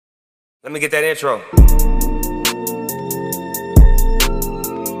Let me get that intro.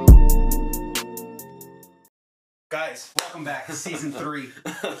 Guys, welcome back to season 3,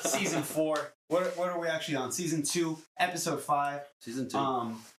 season 4. What are we actually on? Season 2, episode 5. Season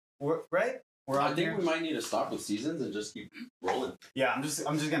 2. Right? We're on I think here. we might need to stop with seasons and just keep rolling. Yeah, I'm just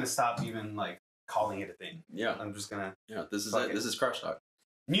gonna stop even like calling it a thing. Yeah. I'm just gonna. Yeah, this is Fuck it. it. This is Crush Talk.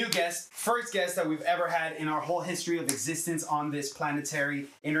 New guest, first guest that we've ever had in our whole history of existence on this planetary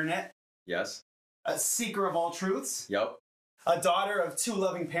internet. Yes. A seeker of all truths. Yep. A daughter of 2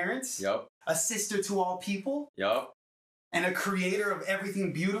 loving parents. Yep. A sister to all people. Yep. And a creator of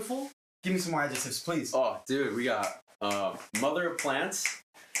everything beautiful. Give me some more adjectives, please. Oh, dude, we got mother of plants.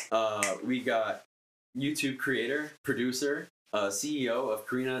 We got YouTube creator, producer, CEO of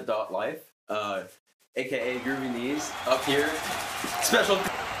Karina.life, aka Groovy Knees, up here. Special.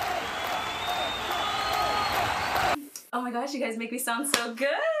 Oh my gosh, you guys make me sound so good.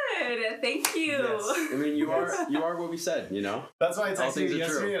 Thank you. Yes. I mean, you are what we said, you know? That's why I All texted things you are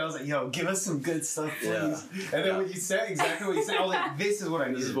yesterday true. and I was like, yo, give us some good stuff, please. Yeah. And then Yeah. when you said exactly what you said, I was like, this is what I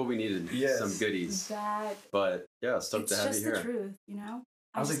needed. This is what we needed. Yes. Some goodies. That But yeah, stoked it's to have just you here. the truth, you know?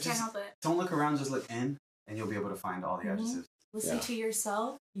 I was like, can't just help it. don't look around, just look in, and you'll be able to find all the Mhm. adjectives. Listen Yeah. to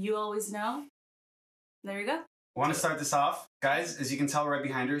yourself. You always know. There you go. Want to start this off? Guys, as you can tell right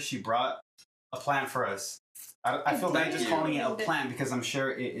behind her, she brought a plant for us. I feel bad Thank just you. calling it a plant because I'm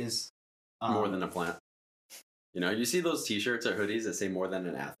sure it is... More than a plant. You know, you see those t-shirts or hoodies that say more than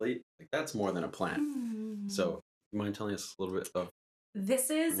an athlete? Like, that's more than a plant. Mm. So, you mind telling us a little bit of... This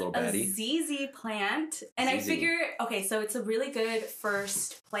is Little a baddie. ZZ plant. And I ZZ. figure, okay, so it's a really good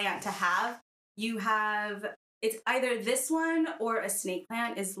first plant to have. You have, it's either this one or a snake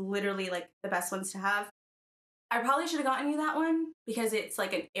plant is literally like the best ones to have. I probably should have gotten you that one because it's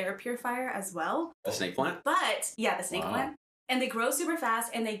like an air purifier as well. A snake plant? But yeah, the snake Wow. plant. And they grow super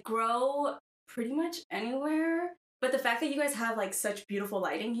fast and they grow pretty much anywhere. But the fact that you guys have like such beautiful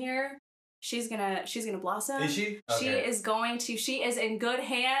lighting here, she's gonna blossom. Is she? She is in good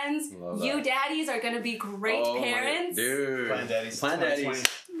hands. Love You that. daddies are gonna be great Oh my- parents. Dude. Plant daddies. Plant 2020.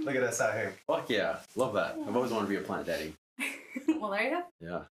 daddies. Look at us out here. Fuck yeah. Love that. I've always wanted to be a plant daddy. Well, there you go.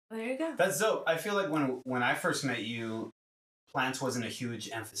 Yeah. There you go. That's dope. I feel like when I first met you, plants wasn't a huge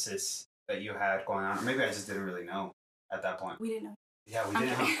emphasis that you had going on. Or maybe I just didn't really know at that point. We didn't know. Yeah, we I'm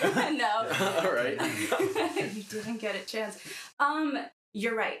didn't. kidding. No. All right. You didn't get a chance.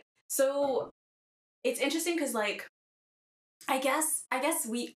 You're right. So it's interesting because like I guess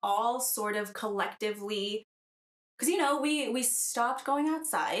we all sort of collectively, because you know we stopped going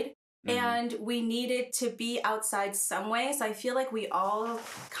outside Mhm. and we needed to be outside some way. So I feel like we all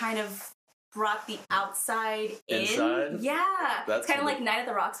kind of brought the outside in. Inside? Yeah. That's It's kind of what like Night at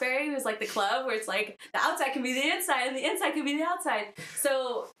the Roxbury. It was like the club where it's like the outside can be the inside and the inside can be the outside.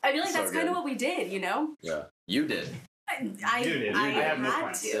 So I feel like So that's kind good. of what we did, you know? Yeah. You did. I You did. I I have no had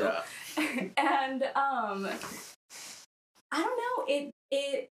plans. to. Yeah. And I don't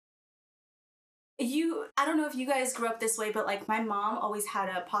know, I don't know if you guys grew up this way, but like my mom always had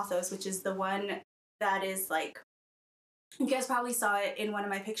a pothos, which is the one that is like, you guys probably saw it in one of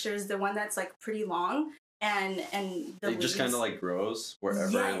my pictures, the one that's like pretty long and the It just kind leaves- of like grows wherever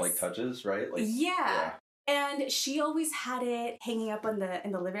it like Yes. touches, right? Like yeah. And she always had it hanging up in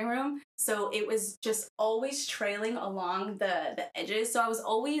the living room, so it was just always trailing along the edges. So I was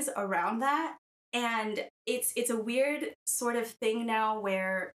always around that, and it's a weird sort of thing now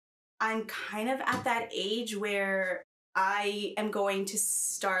where I'm kind of at that age where I am going to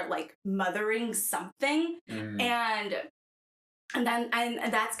start like mothering something, Mhm. and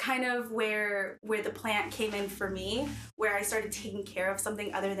that's kind of where the plant came in for me, where I started taking care of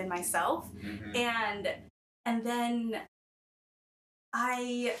something other than myself. Mhm. And then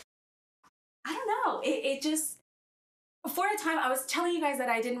I don't know, it just, for a time I was telling you guys that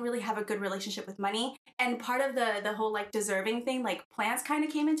I didn't really have a good relationship with money, and part of the whole like deserving thing, like plants kind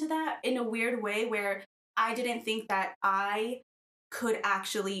of came into that in a weird way where I didn't think that I could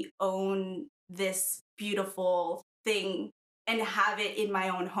actually own this beautiful thing and have it in my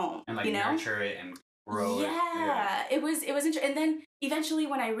own home, And like you know? nurture it and grow it. Yeah, it was interesting. And then eventually,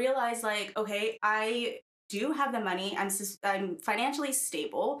 when I realized, like, okay, I do have the money. I'm financially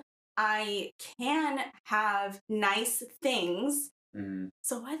stable. I can have nice things. Mhm.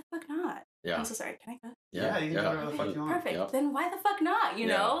 So why the fuck not? Yeah. I'm so sorry. Can I go? Yeah, you can do whatever the fuck Okay, you want. perfect. Yep. Then why the fuck not? You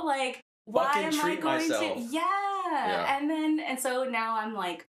Yeah. know, like why Fucking am I treat going myself. to? Yeah. And so now I'm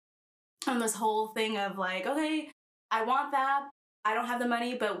like on this whole thing of like, okay, I want that. I don't have the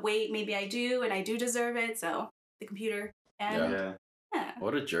money, but wait, maybe I do, and I do deserve it. So the computer and Yeah. yeah.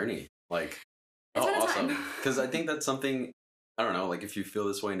 What a journey. Like, It's oh, been a awesome. time. Because I think that's something, I don't know, like if you feel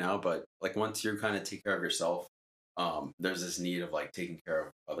this way now, but like once you kind of take care of yourself, there's this need of like taking care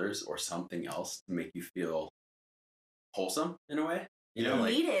of others or something else to make you feel wholesome in a way. You know,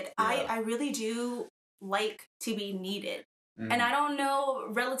 like needed. yeah. I really do like to be needed. Mm. And I don't know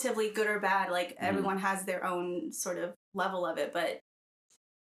relatively good or bad, like Mhm. everyone has their own sort of level of it, but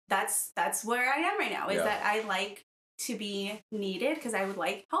that's where I am right now, is Yeah. that I like to be needed because I would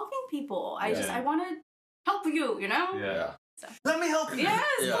like helping people. Yeah. I want to help you, you know? Yeah. Yeah. Let me help you. Yes,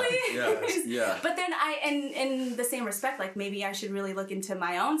 Yeah, please. yeah. But then in the same respect, like maybe I should really look into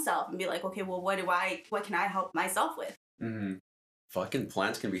my own self and be like, okay, well, what can I help myself with? Mm-hmm. Fucking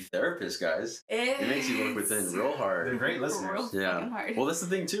plants can be therapists, guys. It makes you look within real They're hard. great listeners. Real Yeah. fucking hard. Well, that's the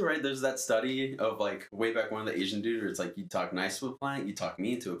thing too, right? There's that study of like way back when, the Asian dude, where it's like you talk nice to a plant, you talk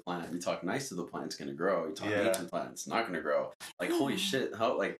mean to a plant, you talk nice to the plant, it's gonna grow. You talk mean Yeah. to the plant, it's not gonna grow. Like holy shit,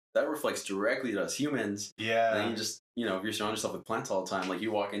 how like that reflects directly to us humans. Yeah. And then you just, you know, if you're surrounding yourself with plants all the time, like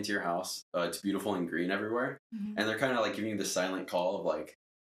you walk into your house, it's beautiful and green everywhere, Mhm. and they're kind of like giving you the silent call of like,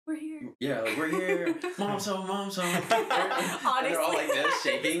 We're here. yeah, like we're here, mom's home, mom's home. And they're all like this,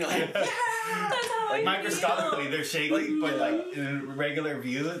 shaking, like, That's how Like, I Microscopically, they're shaking, Like- but like in regular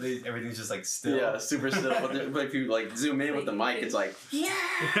view, everything's just like still. yeah, super still. But if you like zoom in with the mic, it's like,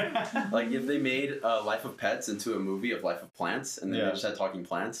 Yeah. like if they made Life of Pets into a movie of Life of Plants, and then Yeah. they just had talking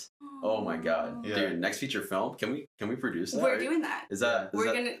plants. Oh my god, Yeah. dude! Next feature film, can we produce that? We're doing that. Is that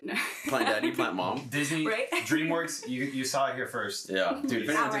We're that gonna Plant Daddy, Plant Mom? Disney, Right? DreamWorks, you saw it here first. Yeah, dude. If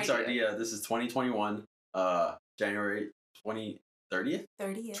anyone Our takes our idea. idea, this is 2021, January 2030th.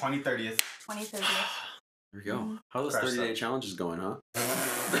 30th. 2030th. 2030th. There we go. Mhm. How are those Crash 30-day challenges going, huh?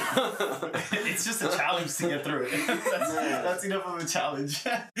 It's just a challenge to get through it. That's enough of a challenge.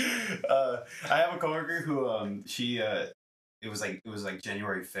 I have a coworker who she it was like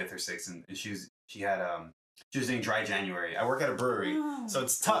January 5th or 6th, and she was doing dry January. I work at a brewery, Oh. so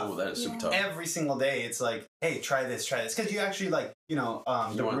it's tough. Oh, that is super Yeah. tough. Every single day it's like, hey, try this, because you actually like, You the wanna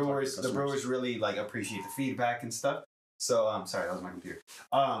talk to brewers customers. really like appreciate the feedback and stuff. So sorry, that was my computer.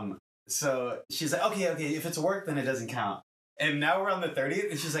 So she's like, okay, if it's work, then it doesn't count. And now we're on the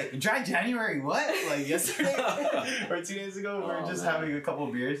 30th, and she's like, dry January, what? Like yesterday or 2 days ago, we were Oh, just man. having a couple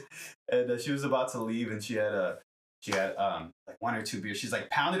of beers, and she was about to leave, and she had like 1 or 2 beers. She's like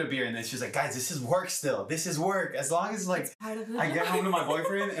pounded a beer, and then she's like, guys, this is work still. This is work. As long as like Part of it. I get home to my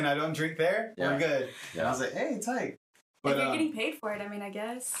boyfriend and I don't drink there, Yeah. we're good. And I Yeah. was like, hey, tight. If But you're getting paid for it, I mean, I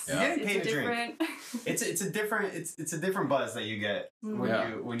guess. You're getting It's paid a to drink. different. it's a different buzz that you get when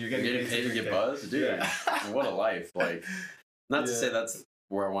Yeah. when you're You're getting, getting paid to drink get it. buzzed, dude. Yeah. What a life! Like, not to Yeah. say that's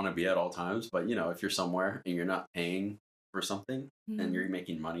where I want to be at all times, but you know, if you're somewhere and you're not paying for something and you're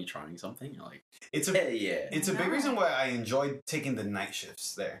making money trying something, you're like, It's a hey, yeah, it's a big No. reason why I enjoyed taking the night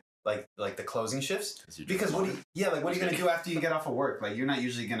shifts there, like the closing shifts. you're Because what doing are you gonna do after you get off of work? Like you're not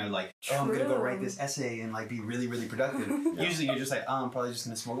usually gonna like, oh, I'm gonna go True. write this essay and like be really really productive. Yeah. Usually you're just like, oh, I'm probably just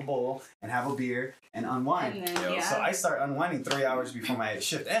gonna smoke a bowl and have a beer and unwind. And then, Yeah. yeah. So I start unwinding 3 hours before my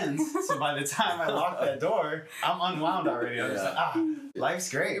shift ends. So by the time I lock that door, I'm unwound already. I'm just like, life's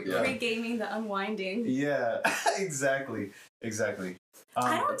great. Yeah. Regaming the unwinding. Yeah, exactly. I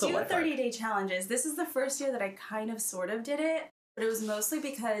don't That's a do life hack. 30-day challenges. This is the first year that I kind of sort of did it, but it was mostly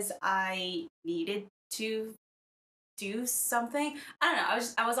because I needed to do something. I don't know.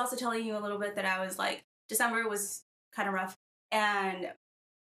 I was also telling you a little bit that I was like, December was kind of rough, and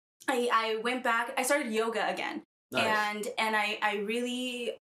I went back. I started yoga again, Nice. and I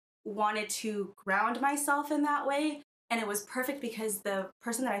really wanted to ground myself in that way, and it was perfect because the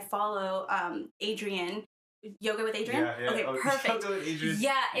person that I follow, Adrienne, Yoga with Adrienne. Okay, perfect.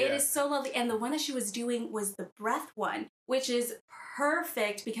 Yeah, it is so lovely. And the one that she was doing was the breath one, which is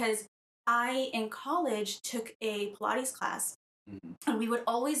perfect because I, in college, took a Pilates class. Mhm. And we would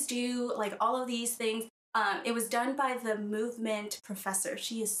always do like all of these things. It was done by the movement professor.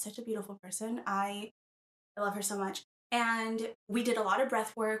 She is such a beautiful person. I love her so much. And we did a lot of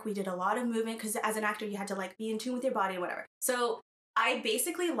breath work. We did a lot of movement because as an actor, you had to like be in tune with your body and whatever. So I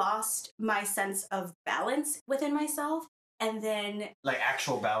basically lost my sense of balance within myself. And then Like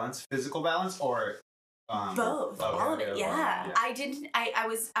actual balance, physical balance, or both, okay, all of it. okay, Yeah. I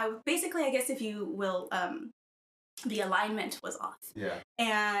was basically, I guess if you will, the alignment was off. Yeah.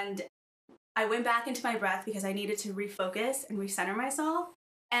 And I went back into my breath because I needed to refocus and recenter myself.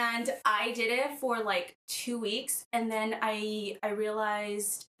 And I did it for like 2 weeks. And then I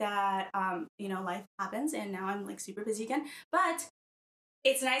realized that, life happens and now I'm like super busy again. But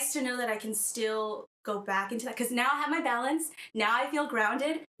it's nice to know that I can still go back into that because now I have my balance. Now I feel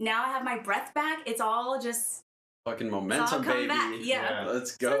grounded. Now I have my breath back. It's all just Fucking it's all momentum, coming baby. back. Yeah. Yeah.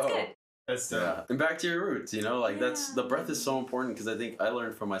 Let's So go. it's good. That's Yeah, and back to your roots, you know, like that's the breath is Yeah. so important because I think I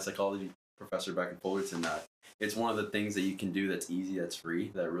learned from my psychology professor back in Fullerton that it's one of the things that you can do that's easy, that's free,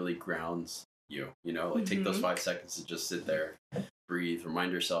 that really grounds you. You know, like take those Mhm. 5 seconds to just sit there, breathe,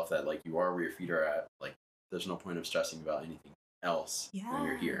 remind yourself that like you are where your feet are at. Like there's no point of stressing about anything else when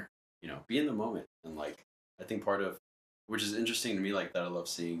you're Yeah. here. You know, be in the moment and like I think part of which is interesting to me, like that I love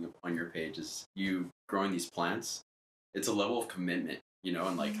seeing on your page is you growing these plants. It's a level of commitment, you know,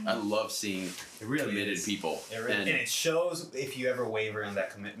 and like I love seeing It really committed is. people. It really, and it shows if you ever waver in that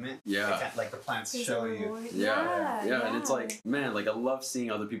commitment. Yeah. Like the plants There's show a you. reward. Yeah, and it's like, man, like I love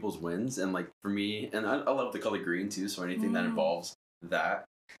seeing other people's wins, and like for me, and I love the color green too. So anything that Mm. involves that,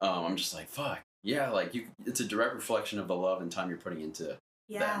 I'm just like, fuck, yeah, like you, it's a direct reflection of the love and time you're putting into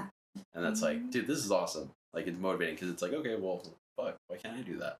Yeah. them, and that's like, Mhm. dude, this is awesome. Like it's motivating because it's like, okay, well, fuck, why can't I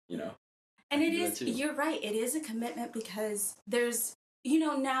do that? You know? And I it can do that is, too. you're right, it is a commitment because there's, you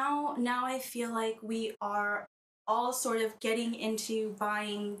know, now I feel like we are all sort of getting into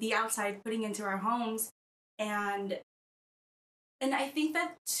buying the outside, putting into our homes, and I think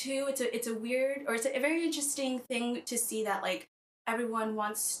that too, it's a weird, or it's a very interesting thing to see that like everyone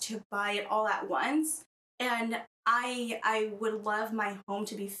wants to buy it all at once, and I would love my home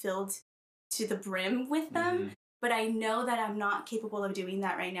to be filled to the brim with them, Mhm. but I know that I'm not capable of doing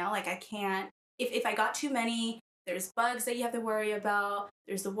that right now. Like I can't, if I got too many, there's bugs that you have to worry about,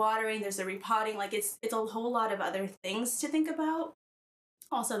 there's the watering, there's the repotting, like it's a whole lot of other things to think about.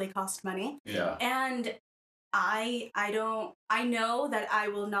 Also, they cost money. Yeah. And I know that I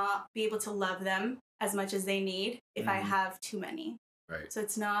will not be able to love them as much as they need if I Mhm. have too many. Right. So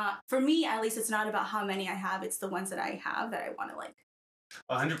it's not, for me at least, it's not about how many I have, it's the ones that I have that I want to like.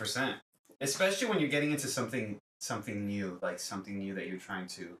 100%. Especially when you're getting into something new, like something new that you're trying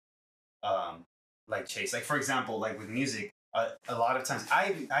to like chase. Like for example, like with music, a lot of times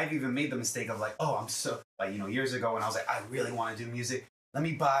I've even made the mistake of like, oh, I'm so like, you know, years ago when I was like, I really want to do music. Let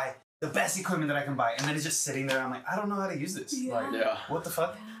me buy the best equipment that I can buy, and then it's just sitting there. I'm like, I don't know how to use this. Yeah. Like, Yeah. what the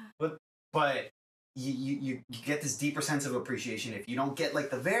fuck? Yeah. But you get this deeper sense of appreciation if you don't get like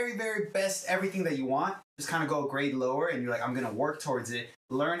the very very best everything that you want. Just kind of go a grade lower, and you're like, I'm gonna work towards it.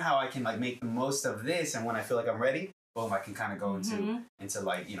 Learn how I can like make the most of this, and when I feel like I'm ready, boom, I can kind of go Mhm. into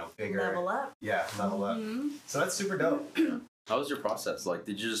like, you know, bigger Level up. Yeah, level up. Mhm. So that's super dope. How was your process? Like,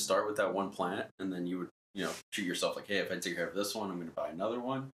 did you just start with that one plant and then you would, you know, treat yourself like, hey, if I take care of this one, I'm going to buy another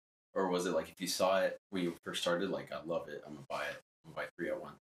one? Or was it like if you saw it when you first started, like, I love it, I'm going to buy it, I'm going to buy 3 at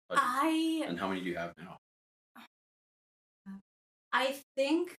once? And how many do you have now? I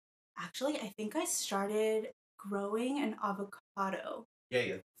think actually I think I started growing an avocado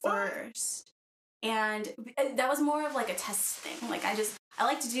Yeah. first. And that was more of like a test thing. Like I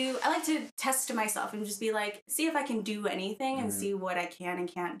like to test myself and just be like, see if I can do anything and Mhm. see what I can and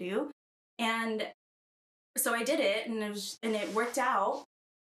can't do. And so I did it, and it worked out.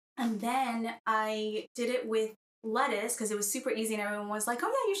 And then I did it with lettuce because it was super easy, and everyone was like, oh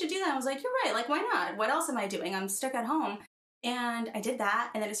yeah, you should do that. I was like, you're right, like why not? What else am I doing? I'm stuck at home. And I did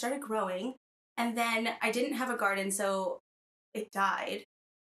that, and then it started growing. And then I didn't have a garden, so it died.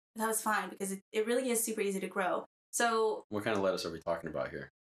 That was fine because it really is super easy to grow. So What kind of lettuce are we talking about here?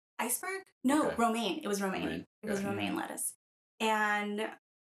 iceberg? No, Okay. romaine. It was romaine. Romaine, It was okay. romaine lettuce. And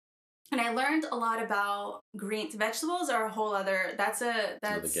I learned a lot about greens. Vegetables are a whole other that's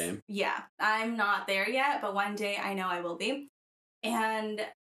another game? Yeah. I'm not there yet, but one day I know I will be. And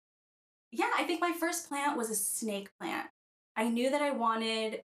yeah, I think my first plant was a snake plant. I knew that I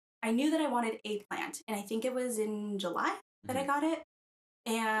wanted a plant, and I think it was in July that I Mhm. got it.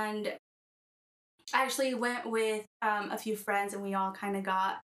 And I actually went with a few friends, and we all kind of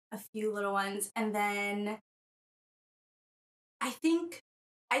got a few little ones. And then I think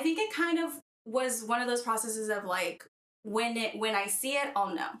it kind of was one of those processes of like when I see it,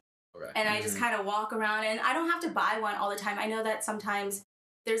 I'll know. Okay. And I just Mhm. kind of walk around, and I don't have to buy one all the time. I know that sometimes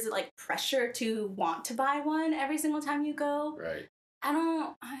there's like pressure to want to buy one every single time you go. Right. I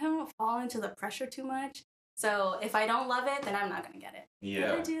don't fall into the pressure too much. So if I don't love it, then I'm not gonna get it. If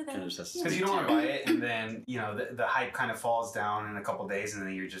Yeah. I do, then Kinda just has to yeah. Because you speak don't to want to buy it, and then you know the hype kind of falls down in a couple days, and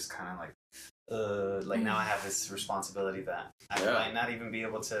then you're just kind of like now I have this responsibility that I Yeah. might not even be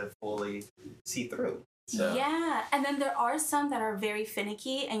able to fully see through. So Yeah, and then there are some that are very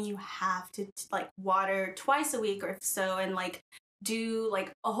finicky, and you have to like water twice a week or so, and like do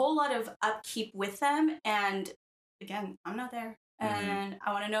like a whole lot of upkeep with them. And again, I'm not there, and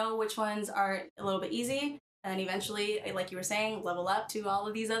I want to know which ones are a little bit easy, and eventually, like you were saying, level up to all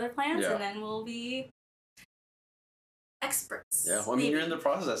of these other plants, Yeah. and then we'll be experts. Yeah, well, I mean, you're in the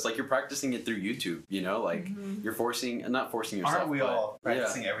process. Like, you're practicing it through YouTube, you know? Like, you're not forcing yourself. Aren't we all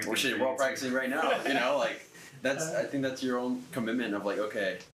practicing everything? We're all practicing right now, you know? Like, I think that's your own commitment of, like,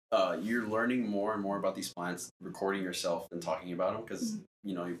 okay, you're learning more and more about these plants, recording yourself and talking about them, because,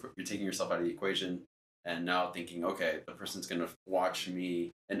 you know, you're taking yourself out of the equation, and now thinking, okay, the person's going to watch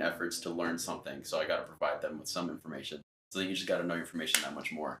me in efforts to learn something, so I got to provide them with some information. So then you just got to know your information that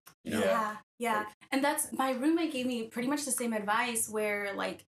much more. You know? Yeah. Like, And that's, my roommate gave me pretty much the same advice, where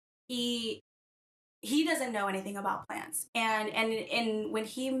like he doesn't know anything about plants. And when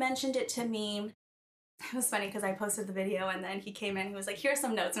he mentioned it to me, it was funny because I posted the video and then he came in and he was like, here are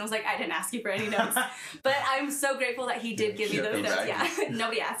some notes. And I was like, I didn't ask you for any notes. But I'm so grateful that he did give me those notes. Yeah,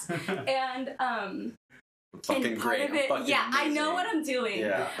 nobody asked. And fucking great. I know what I'm doing.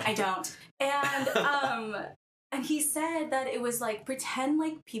 Yeah. I don't. And he said that it was like, pretend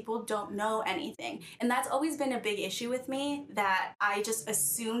like people don't know anything. And that's always been a big issue with me, that I just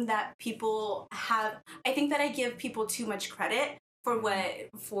assume that people have, I think that I give people too much credit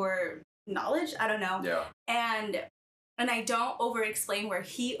for knowledge. I don't know. Yeah. And I don't over explain where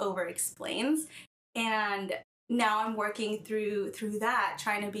he over explains. And now I'm working through that,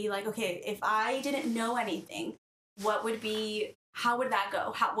 trying to be like, okay, if I didn't know anything, how would that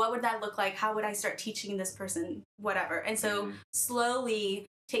go? What would that look like? How would I start teaching this person whatever? And so slowly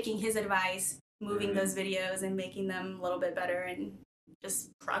taking his advice, moving those videos and making them a little bit better, and just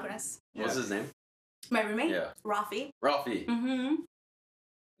progress. What's his name? My roommate? Yeah. Rafi. Rafi. Mm-hmm.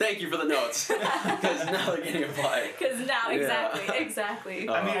 Thank you for the notes. Because now they're getting applied. Because now, exactly.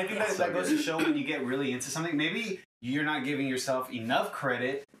 I mean, I think that goes to show, when you get really into something, maybe you're not giving yourself enough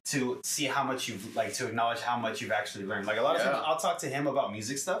credit to see how much you've, like, to acknowledge how much you've actually learned. Like, a lot of times I'll talk to him about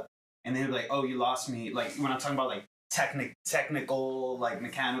music stuff, and then he'll be like, oh, you lost me. Like, when I'm talking about, like, technical, like,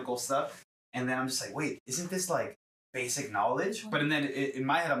 mechanical stuff, and then I'm just like, wait, isn't this, like, basic knowledge? But and then in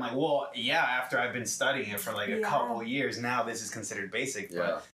my head, I'm like, well, yeah, after I've been studying it for, like, a couple years, now this is considered basic.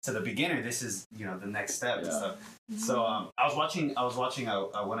 But to the beginner, this is, you know, the next step and stuff. So I was watching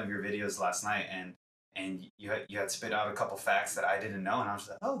one of your videos last night, and you had spit out a couple facts that I didn't know, and I was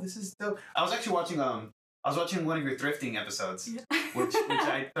like, oh, this is dope. I was actually watching one of your thrifting episodes, which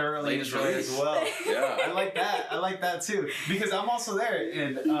I thoroughly enjoyed as well. Yeah, I like that too, because I'm also there,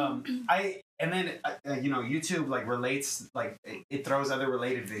 and then you know, YouTube like relates, like it throws other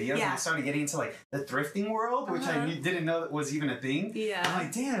related videos, and I started getting into like the thrifting world, which I didn't know that was even a thing. Yeah, I'm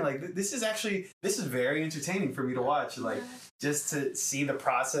like, damn, like this is very entertaining for me to watch, like just to see the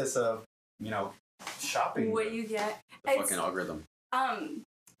process of, you know, shopping. What you get. The fucking algorithm.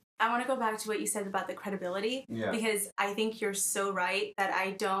 I want to go back to what you said about the credibility, because I think you're so right that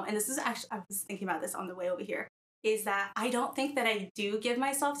I don't, and this is actually, I was thinking about this on the way over here, is that I don't think that I do give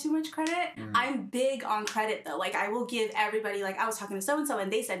myself too much credit. I'm big on credit though. Like, I will give everybody, like, I was talking to so-and-so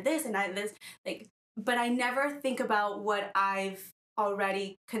and they said this and this, like, but I never think about what I've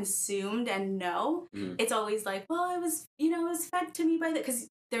already consumed and know. It's always like, well, it was fed to me by because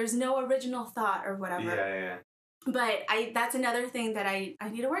there's no original thought or whatever. Yeah. But that's another thing that I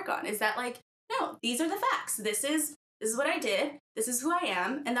need to work on, is that, like, no, these are the facts. This is what I did. This is who I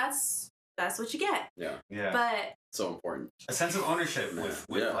am, and that's what you get. Yeah. But so important. A sense of ownership with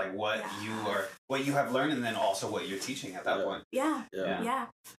like what you have learned, and then also what you're teaching at that point. Yeah.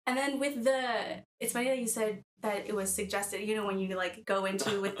 And then it's funny that you said that it was suggested, you know, when you like go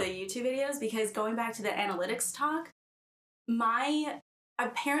into with the YouTube videos, because going back to the analytics talk,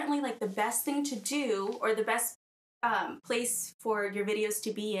 apparently like the best thing to do, or the best place for your videos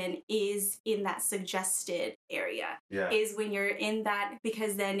to be in, is in that suggested area. Is when you're in that,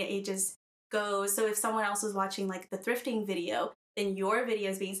 because then it just goes. So if someone else was watching like the thrifting video, then your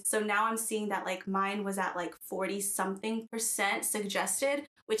video is being, so now I'm seeing that like mine was at like 40-something% suggested,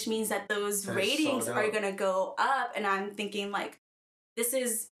 which means that those ratings are gonna go up, and I'm thinking like, this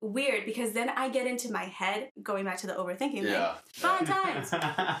is weird, because then I get into my head, going back to the overthinking thing, fun times.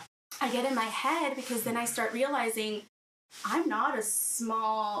 I get in my head, because then I start realizing I'm not a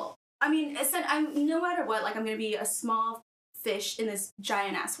small, I'm no matter what, like I'm going to be a small fish in this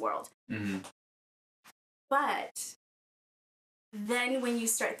giant ass world. But then when you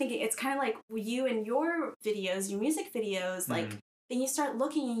start thinking, it's kind of like you and your videos, your music videos, like then you start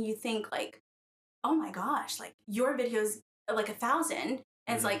looking and you think like, oh my gosh, like your videos are like 1,000, and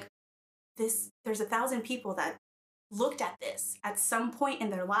it's like there's 1,000 people that looked at this at some point in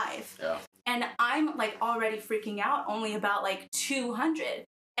their life. And I'm like already freaking out only about like 200.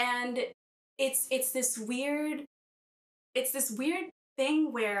 And it's this weird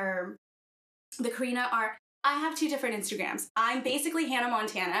thing where the Karina I have 2 different Instagrams. I'm basically Hannah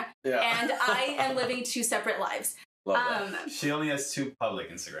Montana, and I am living 2 separate lives. Love that. She only has 2 public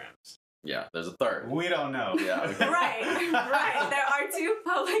Instagrams. Yeah, there's a third. We don't know. Yeah. Right. There are 2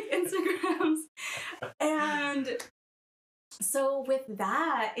 public Instagrams. And so with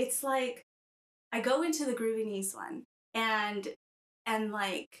that, it's like I go into the Groovy Knees one and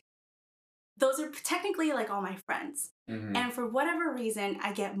like those are technically like all my friends. Mhm. And for whatever reason,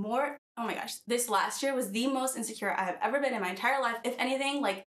 I get more. Oh my gosh, this last year was the most insecure I have ever been in my entire life. If anything,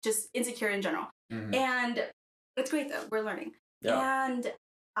 like just insecure in general. Mhm. And it's great though, we're learning. Yeah. And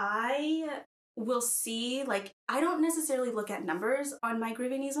I will see, like, I don't necessarily look at numbers on my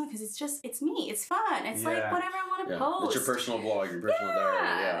Groovy Knees one because it's me. It's fun. It's like Yeah. whatever I want to Yeah. post. It's your personal blog, your personal diary.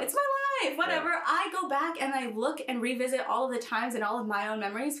 Yeah. It's my life, whatever. I go back and I look and revisit all of the times and all of my own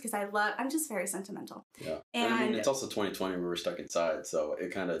memories because I'm just very sentimental. Yeah. And I mean, it's also 2020. We were stuck inside, so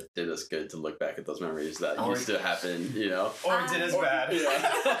it kind of did us good to look back at those memories that Or- used to happen, you know? Or it did as bad.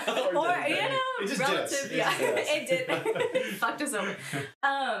 Yeah. or, did you know, It just did us. relative. It Yeah, just did us. it did. It fucked us over.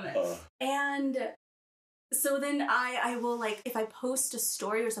 And so then I will, like, if I post a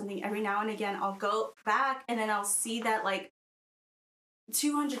story or something, every now and again, I'll go back and then I'll see that, like,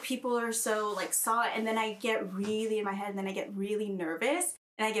 200 people or so, like, saw it. And then I get really in my head and then I get really nervous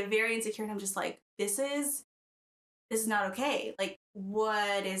and I get very insecure and I'm just like, this is not okay. Like,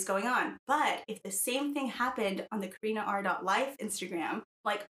 what is going on? But if the same thing happened on the KarinaR.life Instagram,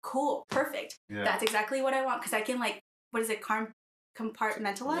 like, cool, perfect. Yeah. That's exactly what I want because I can, like, what is it,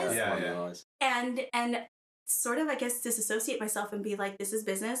 compartmentalize? Yeah. And sort of, I guess, disassociate myself and be like, this is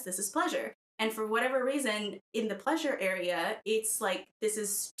business, this is pleasure. And for whatever reason, in the pleasure area, it's like, this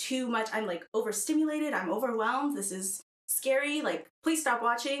is too much. I'm like overstimulated. I'm overwhelmed. This is scary. Like, please stop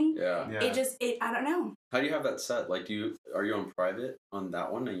watching. Yeah. Yeah. I don't know. How do you have that set? Like, are you on private on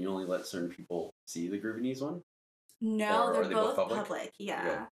that one, and you only let certain people see the Groovy Knees one? No, Or they're are they both both public? public. Yeah,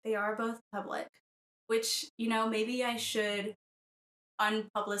 Okay. they are both public. Which, you know, maybe I should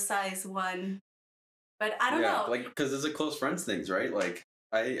unpublicize one. But I don't know. Like, because it's a close friends things, right? Like,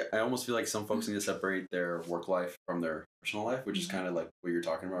 I almost feel like some folks need to separate their work life from their personal life, which is kind of like what you're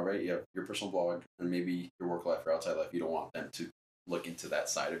talking about, right? You have your personal blog and maybe your work life or outside life. You don't want them to look into that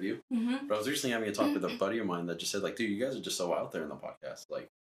side of you. Mhm. But I was recently having a talk with a buddy of mine that just said, like, dude, you guys are just so out there in the podcast. Like,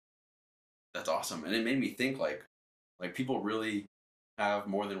 that's awesome. And it made me think, like people really have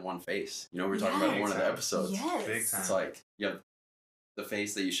more than one face. You know, we were talking about in one of the episodes. Yes. Big time. It's like you have the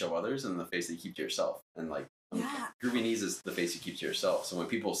face that you show others and the face that you keep to yourself. And like, Yeah. Groovy Knees is the face you keep to yourself. So when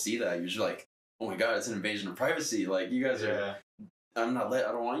people see that, you're just like, oh my god, it's an invasion of privacy. Like, you guys are. I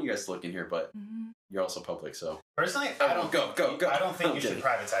don't want you guys to look in here, but Mhm. you're also public, so. Personally, Oh, I don't go. I don't think you Okay. should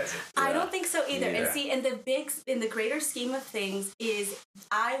privatize it. I Yeah. don't think so either. Me And neither. see, in the greater scheme of things, is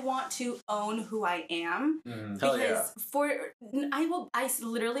I want to own who I am. Mhm. Hell yeah. Because I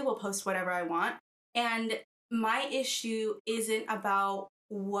literally will post whatever I want, and my issue isn't about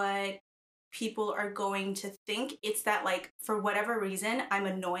what people are going to think. It's that, like, for whatever reason, I'm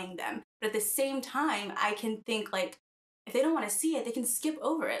annoying them. But at the same time, I can think, like, if they don't want to see it, they can skip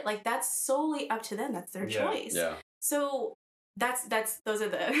over it. Like, that's solely up to them. That's their choice. Yeah. So those are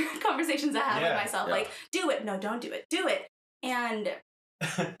the conversations I have Yeah, with myself. yeah. Like, do it. No, don't do it. Do it. And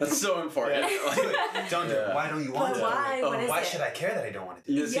That's so important. Yeah. Like, Don't do it. Yeah. Why don't you but want to? why? Oh, What is Why it? should I care that I don't want to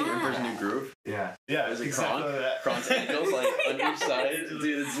do you it? guys see Yeah. Emperor's New Groove? Yeah. Yeah. Is it exactly Kronk? that. Kronk's ankles, like, on Yeah. each side?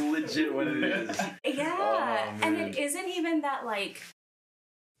 Dude, it's legit what it is. Yeah. Oh, And man. it isn't even that, like,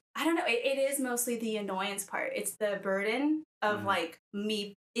 I don't know. It is mostly the annoyance part. It's the burden of, Mhm. like,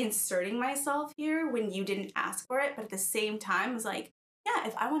 me inserting myself here when you didn't ask for it. But at the same time, it's like, yeah,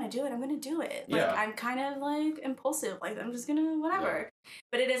 if I want to do it, I'm going to do it. Like, Yeah. I'm kind of, like, impulsive. Like, I'm just going to whatever.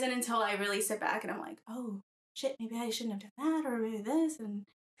 But it isn't until I really sit back and I'm like, oh, shit, maybe I shouldn't have done that or maybe this. And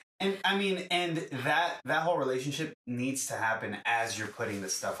I mean, and that whole relationship needs to happen as you're putting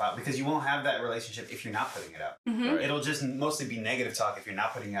this stuff out, because you won't have that relationship if you're not putting it out. Mhm. Right. It'll just mostly be negative talk if you're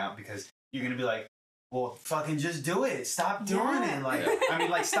not putting it out, because you're gonna be like, well, fucking just do it. Stop doing Yeah. it. Like, I mean,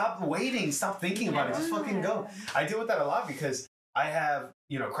 like, stop waiting. Stop thinking about it. Just fucking go. I deal with that a lot because I have,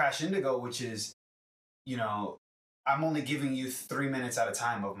 Crash Indigo, which is, I'm only giving you 3 minutes at a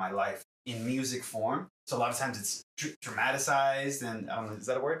time of my life in music form. So a lot of times it's dramatized, and I don't know, is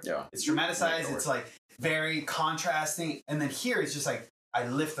that a word? Yeah. It's dramatized. Yeah, It's like very contrasting. And then here it's just like, I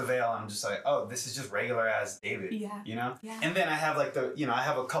lift the veil and I'm just like, oh, this is just regular ass David. Yeah. Yeah. Yeah. And then I have like I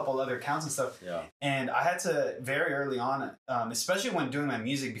have a couple other accounts and stuff. Yeah. And I had to very early on, especially when doing my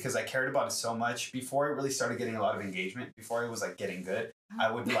music, because I cared about it so much before it really started getting a lot of engagement, before it was like getting good,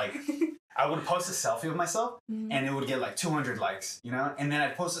 I would like I would post a selfie of myself Mhm. and it would get like 200 likes, you know? And then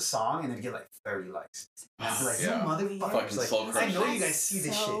I'd post a song and it'd get like 30 likes. And I'd be like, you Yeah. motherfuckers. Fucking Like, soul I crushing. know you guys see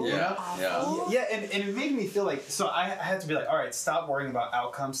this shit. So You know? awful. Yeah, and it made me feel like, so I had to be like, all right, stop worrying about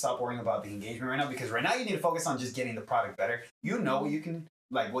outcomes, stop worrying about the engagement right now, because right now you need to focus on just getting the product better. You know what you can,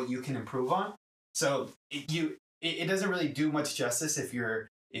 like, what you can improve on. So it doesn't really do much justice if you're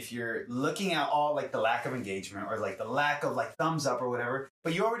looking at all like the lack of engagement or like the lack of like thumbs up or whatever,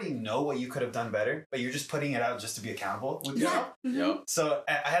 but you already know what you could have done better, but you're just putting it out just to be accountable with yourself. Mhm. Yep. So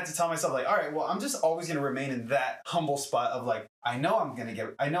I had to tell myself like, all right, well, I'm just always going to remain in that humble spot of like, I know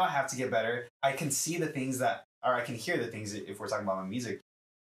I have to get better. I can see the things or I can hear the things, if we're talking about my music,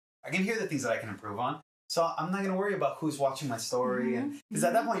 I can hear the things that I can improve on. So I'm not going to worry about who's watching my story. And because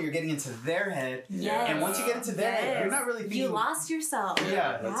at that point you're getting into their head. Yes. And once you get into their head, you're not really thinking. You lost yourself.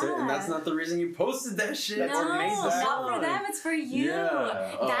 Yeah. That's it. And that's not the reason you posted that shit. That's No, or made the not song. for them. It's for you.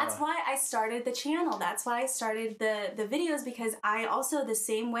 Yeah. That's why I started the channel. That's why I started the videos, because I also the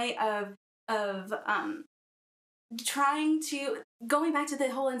same way of trying to going back to the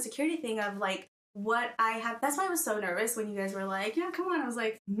whole insecurity thing of like what I have. That's why I was so nervous when you guys were like, yeah, come on. I was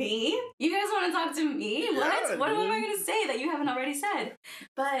like, me? You guys want to talk to me? What? Yeah, What am I dude. going to say that you haven't already said?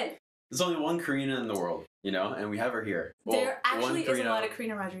 But There's only one Karina in the world, you know, and we have her here. Well, there actually one is a lot of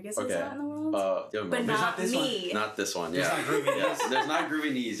Karina Rodriguez Okay. out in the world. Yeah, but there's not not this one. me. not this one. There's Yeah. not Groovy Yes, Knees. there's not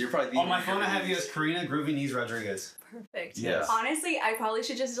Groovy Knees. You're probably On my phone, I have you as Karina Groovy Knees Rodriguez. Perfect. Yes. Honestly, I probably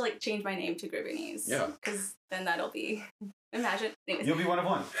should just like change my name to Groovy Knees. Yeah. Because then that'll be. Imagine. Anyways. You'll be one of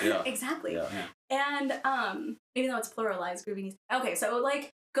one. Yeah. Exactly. Yeah. And even though it's pluralized, Groovy Knees. Okay, so like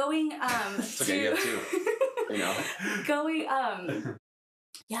going It's okay, you have two. You know. going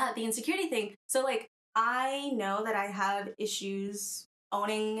yeah, the insecurity thing. So like I know that I have issues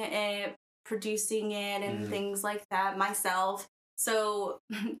owning it, producing it, and Mhm. things like that myself. So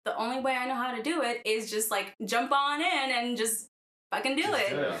the only way I know how to do it is just like jump on in and just fucking do Just it.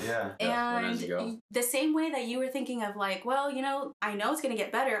 do it, yeah. Yeah, learn as you go. And the same way that you were thinking of like, well, you know, I know it's going to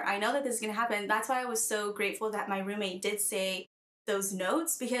get better. I know that this is going to happen. That's why I was so grateful that my roommate did say those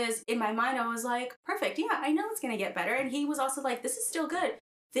notes, because in my mind I was like, perfect. Yeah, I know it's going to get better. And he was also like, this is still good.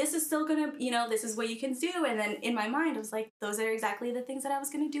 This is still going to, you know, this is what you can do. And then in my mind I was like, those are exactly the things that I was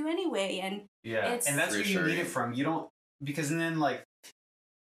going to do anyway. And Yeah, It's and that's where you need reassuring. it from. You don't, because then like,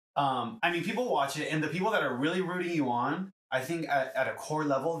 I mean, people watch it, and the people that are really rooting you on, I think at a core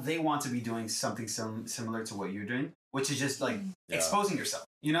level, they want to be doing something similar to what you're doing, which is just like Yeah. exposing yourself,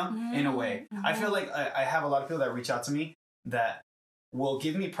 you know, in a way. I feel like I have a lot of people that reach out to me that will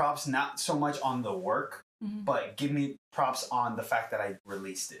give me props, not so much on the work, but give me props on the fact that I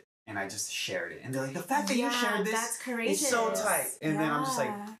released it and I just shared it. And they're like, the fact that you shared this that's courageous. so tight. And then I'm just like,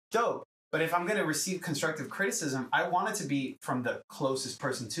 Yeah. dope. But if I'm gonna receive constructive criticism, I want it to be from the closest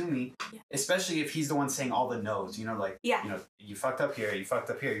person to me, Yeah. especially if he's the one saying all the no's. You know, like, Yeah. you know, you fucked up here, you fucked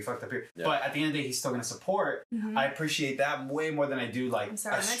up here, you fucked up here. Yeah. But at the end of the day, he's still gonna support. Mhm. I appreciate that way more than I do like I'm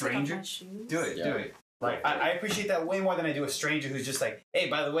sorry, a I'm gonna take off stranger. my shoes. Do it, Yeah. do it. Like I appreciate that way more than I do a stranger who's just like, hey,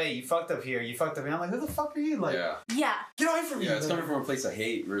 by the way, you fucked up here, you fucked up here. I'm like, who the fuck are you? Like, Yeah. Yeah. get away from me. Yeah, it's coming from a place of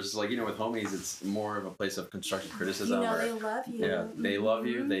hate versus like, you know, with homies, it's more of a place of constructive criticism. You know or- they love you. yeah, they love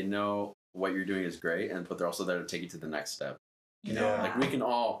you. Mhm. They know what you're doing is great, but they're also there to take you to the next step. You know, Yeah. like we can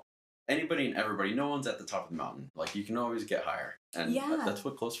all, anybody and everybody, no one's at the top of the mountain. Like you can always get higher. And Yeah. that's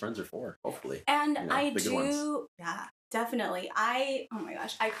what close friends are for, hopefully. And You know, I the good ones. do, yeah, definitely. Oh my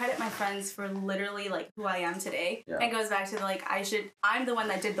gosh, I credit my friends for literally like who I am today. Yeah. It goes back to like, I'm the one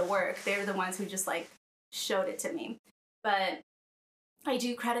that did the work. They're the ones who just like showed it to me. But I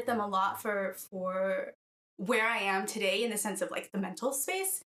do credit them a lot for where I am today in the sense of like the mental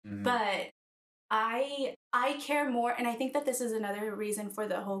space. Mhm. But I care more, and I think that this is another reason for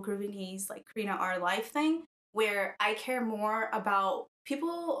the whole Groovy Knees, like Karina R life thing, where I care more about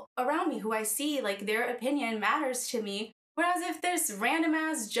people around me who I see, like their opinion matters to me. Whereas if this random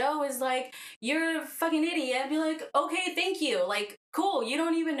ass Joe is like, you're a fucking idiot, I'd be like, okay, thank you. Like, cool, you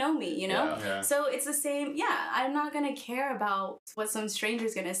don't even know me, you know? Yeah. Yeah. So it's the same, yeah, I'm not gonna care about what some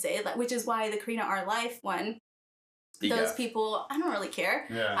stranger's gonna say, like, which is why the Karina R life one, those people, I don't really care.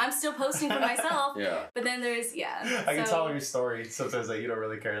 Yeah. I'm still posting for myself. Yeah. But then there's, yeah. I can so- tell in your story sometimes like you don't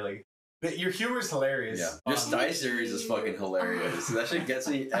really care. Like your humor is hilarious. Yeah. Your Um, Sty series is fucking hilarious. That shit gets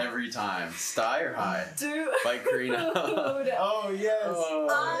me every time. Sty or High? Dude. By Karina. Dude. Oh yes.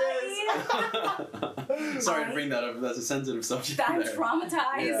 I- Sorry to bring that up, but that's a sensitive subject. I'm there.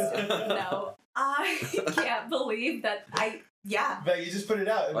 traumatized. Yeah. No. I can't believe that yeah. But you just put it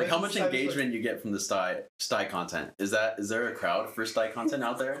out. Like how much engagement you get from the Sty content? Is there a crowd for Sty content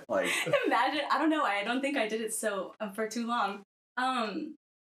out there? Like Imagine, I don't know, I don't think I did it so for too long.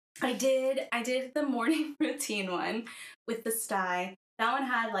 I did the morning routine one with the sty. That one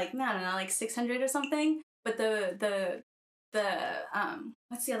had like, I don't know, like 600 or something. But the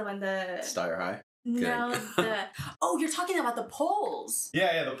what's the other one? The Style high. no, oh, you're talking about the polls.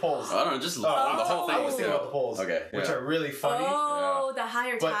 Yeah, the polls. I don't know, just the whole thing. I was thinking about the polls. Okay, which yeah. are really funny. Oh, the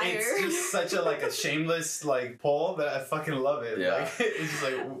higher But tire. it's just such a shameless poll that I fucking love it. Yeah. Like it's just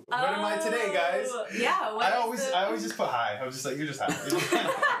like, what am I today, guys? Yeah. I always just put high. I was just like, you're just high.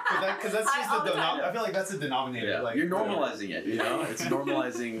 Because that's just all the time. I feel like that's a denominator. Yeah. Like You're normalizing it, you know? It's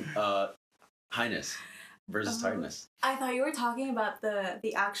normalizing highness versus tiredness. I thought you were talking about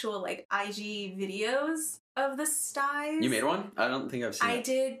the actual like IG videos of the styes. You made one? I don't think I've seen I it.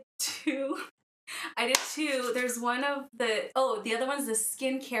 did two. I did two. There's one of the other one's the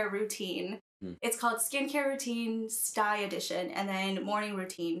skincare routine. It's called Skincare Routine Sty Edition and then Morning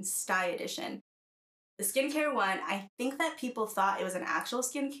Routine Sty Edition. The skincare one, I think that people thought it was an actual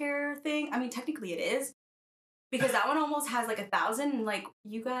skincare thing. I mean, technically it is. Because that one almost has like 1,000. And like,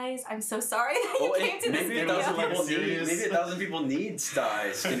 you guys, I'm so sorry that you came to this maybe video. 1,000 people need sty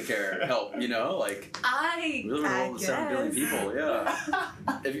skincare help, you know? Like, I we live in a world with 7 billion guess. people, yeah.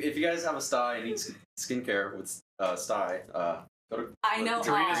 if you guys have a sty and need skincare with sty, go to... I know.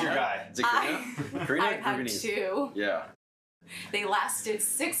 Karina's your guy. Is it Karina? Karina I've had Gruvinese. 2. Yeah. They lasted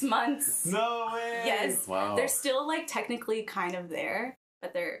 6 months. No way. Yes. Wow. They're still like technically kind of there,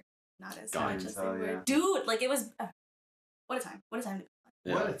 but they're not as Gone. much as they Oh, were. yeah. Dude, like it was. What a time! What a time!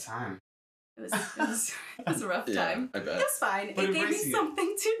 Yeah. What a time. It was a rough Yeah, time. I It bet. was fine. But it gave me embracing it.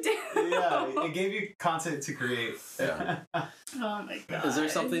 something to do. Yeah, it gave you content to create. Yeah. Oh my god. Is there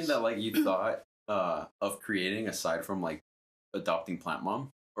something that like you thought of creating aside from like adopting Plant Mom,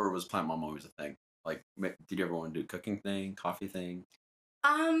 or was Plant Mom always a thing? Like, did you ever want to do a cooking thing, coffee thing,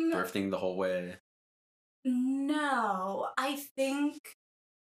 thrifting the whole way? No, I think,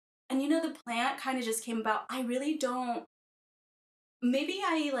 and the plant kind of just came about. I really don't. Maybe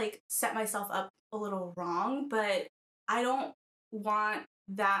I like set myself up a little wrong, but I don't want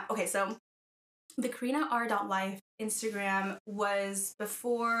that. Okay, so the KarinaR.life Instagram was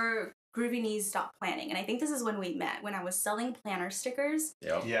before GroovyKnees.planning, and I think this is when we met, when I was selling planner stickers.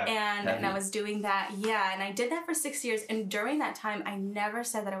 Yep. Yeah. And I was doing that, and I did that for 6 years. And during that time, I never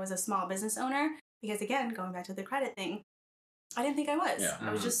said that I was a small business owner because, again, going back to the credit thing, I didn't think I was. Yeah.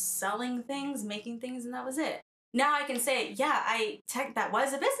 I was just selling things, making things, and that was it. Now I can say, yeah, that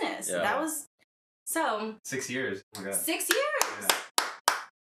was a business. Yeah. That was so 6 years. Oh my god. 6 years. Yeah.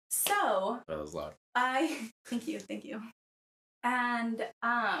 So That was loud. thank you. And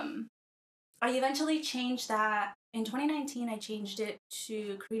I eventually changed that. In 2019, I changed it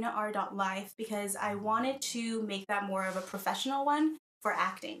to KarinaR.life because I wanted to make that more of a professional one for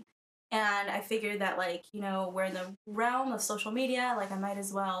acting. And I figured that, like, we're in the realm of social media, like, I might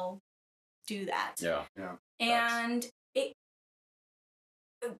as well do that. Yeah. And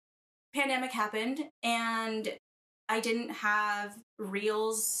pandemic happened, and I didn't have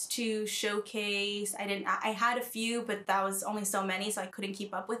reels to showcase. I had a few, but that was only so many, so I couldn't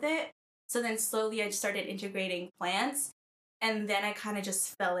keep up with it. So then slowly I just started integrating plants, and then I kind of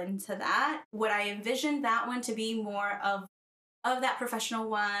just fell into that. What I envisioned that one to be more of that professional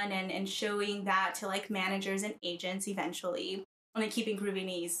one, and showing that to like managers and agents eventually, and then keeping Groovy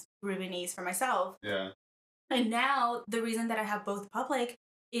Knees for myself. Yeah. And now the reason that I have both public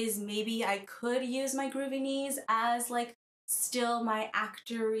is maybe I could use my Groovy Knees as like still my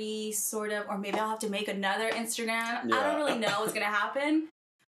actory sort of, or maybe I'll have to make another Instagram. Yeah. I don't really know what's gonna happen,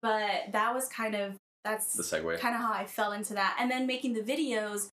 but that was that's The segue. kind of how I fell into that. And then making the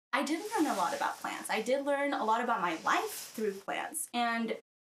videos, I did learn a lot about plants. I did learn a lot about my life through plants, and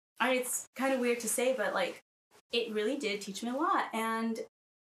it's kind of weird to say, but like it really did teach me a lot. And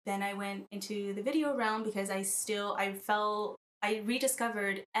then I went into the video realm because I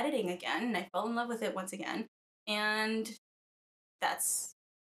rediscovered editing again, and I fell in love with it once again. And that's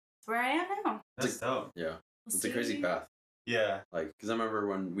where I am now. That's dope. Yeah. We'll It's a crazy see. path. Yeah. Like, because I remember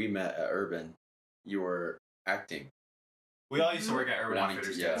when we met at Urban, you were acting. We all used to work at Urban Wanting to,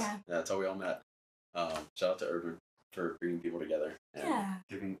 Outfitters. yeah. Yeah. That's how we all met. Shout out to Urban for bringing people together. And, Yeah.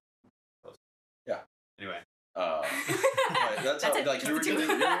 Giving. Yeah. Anyway. Right, that's how, it. like, you were That's doing,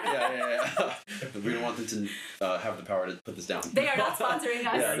 it. yeah. We don't want them to have the power to put this down. They are not sponsoring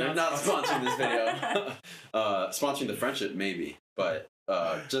us. Yeah, they're not sponsoring this video. Sponsoring the friendship, maybe, but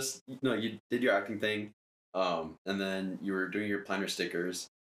just you did your acting thing, and then you were doing your planner stickers,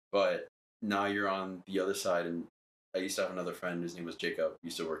 but now you're on the other side. And I used to have another friend, his name was Jacob. He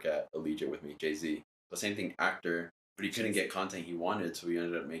used to work at Allegiant with me, Jay-Z. The same thing, actor, but he couldn't get content he wanted, so he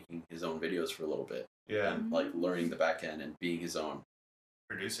ended up making his own videos for a little bit. Yeah. And like learning the back end and being his own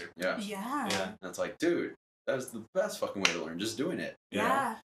producer. Yeah. Yeah. Yeah. And it's like, dude, that's the best fucking way to learn. Just doing it. you know?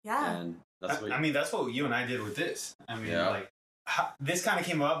 Yeah. Yeah. And that's what. I mean, that's what you and I did with this. I mean, Yeah. like, this kind of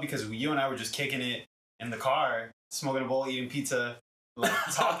came up because you and I were just kicking it in the car, smoking a bowl, eating pizza, like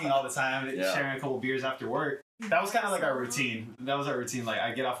talking all the time, Yeah. sharing a couple beers after work. That was kind of like our routine. That was our routine. Like,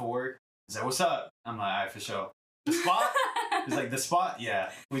 I get off of work, he's like, "What's up?" I'm like, "All right, for sure." The spot? He's like, "The spot?"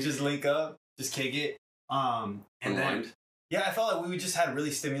 Yeah. We just link up, just kick it. And then, Unwind. yeah, I felt like we just had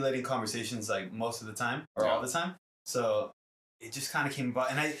really stimulating conversations like most of the time or all the time. So it just kind of came about,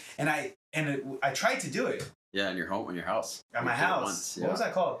 and I tried to do it Yeah, in your home, in your house. at We my did it house. once, What was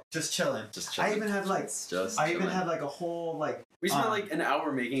that called? Just chilling. Just chilling. I even had like Just I even chilling. had like a whole like We spent like an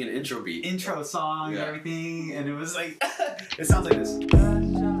hour making an intro beat. intro song Yeah. and everything, and it was like it sounds like this.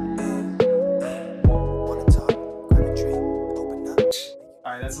 Wanna talk? Grab a drink, open up.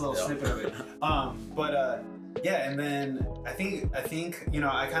 All right, that's a little Yeah. snippet of it. But yeah, and then I think I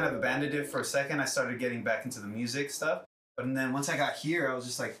kind of abandoned it for a second. I started getting back into the music stuff, but then once I got here, I was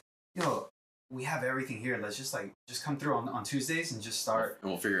just like, yo, we have everything here. Let's just come through on Tuesdays and just start.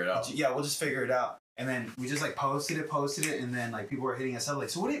 And we'll figure it out. Yeah, we'll just figure it out. And then we just like posted it, and then like people were hitting us up like,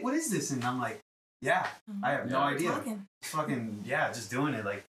 so what is this? And I'm like, yeah, I have no Yeah. idea. Talking. Fucking yeah, just doing it.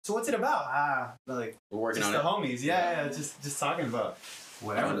 Like, so what's it about? Like We're working just on the it. homies. Yeah, just talking about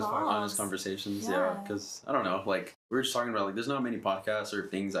whatever the Honest, fuck. honest conversations, yeah. Yeah. Because I don't know, like we were just talking about, like there's not many podcasts or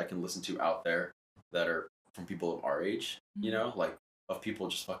things I can listen to out there that are from people of our age. You know, like of people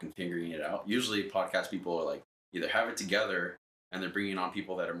just fucking figuring it out. Usually, podcast people are like either have it together and they're bringing on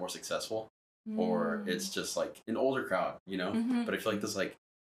people that are more successful, or it's just like an older crowd. You know, Mhm. but I feel like this like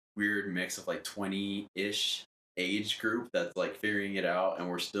weird mix of like 20-ish age group that's like figuring it out, and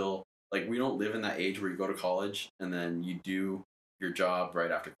we're still like we don't live in that age where you go to college and then you do your job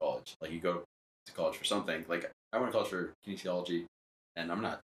right after college. Like you go to college for something. Like I went to college for kinesiology, and I'm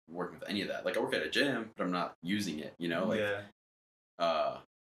not working with any of that. Like I work at a gym, but I'm not using it. You know, like yeah.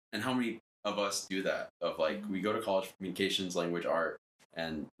 and how many of us do that? Of like we go to college for communications, language, art,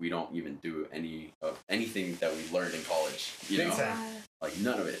 and we don't even do any of anything that we learned in college. You Big know, time. Yeah. like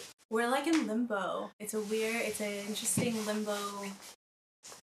none of it. We're like in limbo. It's an interesting limbo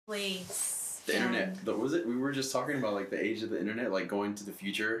place. The internet, was it? We were just talking about like the age of the internet, like going to the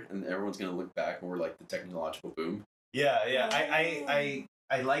future, and everyone's gonna look back and we're like the technological boom. Yeah.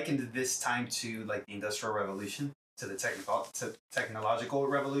 I likened this time to like the Industrial Revolution, to the technological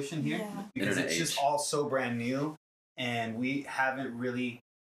revolution here, Yeah. because Internet it's just age. all so brand new, and we haven't really.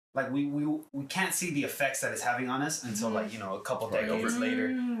 Like we can't see the effects that it's having on us until like a couple Right, decades over. later,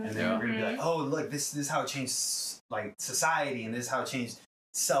 and then Yeah. we're gonna be like, oh look, this is how it changed like society, and this is how it changed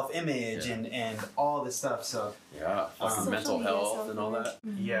self-image Yeah. and all this stuff. So Yeah, fucking Social mental media, health and all that.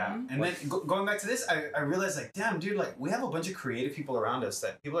 yeah, and then going back to this, I realized like, damn, dude, like we have a bunch of creative people around us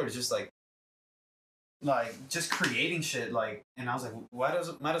that people are just like just creating shit, like, and I was like,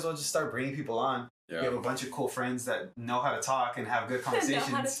 might as well just start bringing people on. We have Yeah. a bunch of cool friends that know how to talk and have good Know how to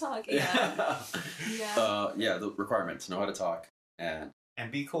conversations talk. Yeah. Yeah. Yeah, the requirements: know how to talk and and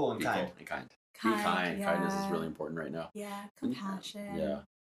be cool and be kind. cool and kind. Be kind. Kindness is really important right now. Yeah. Compassion. Yeah.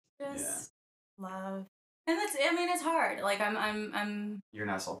 Just love. And it's hard. Like I'm You're an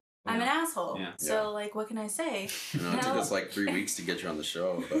asshole. an asshole. Yeah. So Yeah. like what can I say? You know, it took No. us like 3 weeks to get you on the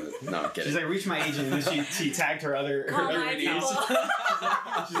show, but no, I'm She's kidding. like, reach my agent, and then she tagged her other Call my radios. people.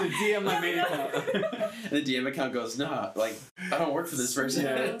 She's like, DM my main account. And the DM account goes, nah, like I don't work for this person.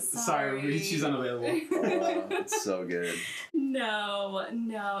 Yeah, So sorry, she's sorry. unavailable. It's so good. No.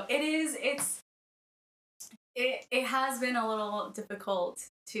 It has been a little difficult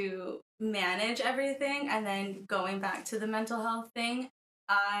to manage everything, and then going back to the mental health thing,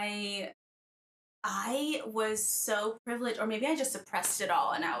 I was so privileged, or maybe I just suppressed it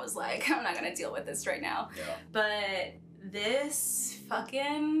all and I was like, I'm not gonna deal with this right now. Yeah. But this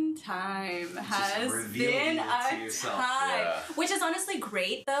fucking time has revealed been you to a yourself. time. Yeah. Which is honestly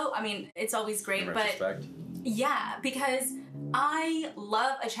great though. I mean, it's always great, In but retrospect. yeah, because I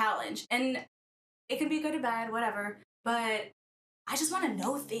love a challenge, and it can be good or bad, whatever, but I just want to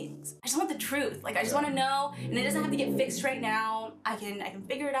know things. I just want the truth. Like I just want to know, and it doesn't have to get fixed right now. I can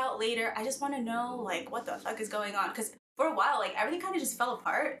figure it out later. I just want to know like what the fuck is going on, because for a while like everything kind of just fell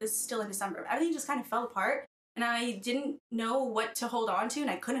apart. This is still in December. Everything just kind of fell apart, and I didn't know what to hold on to, and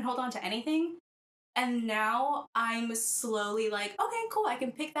I couldn't hold on to anything. And now I'm slowly like, okay, cool, I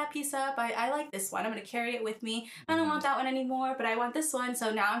can pick that piece up. I like this one. I'm going to carry it with me. I don't want that one anymore, but I want this one. So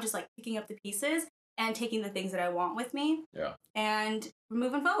now I'm just like picking up the pieces and taking the things that I want with me. Yeah. And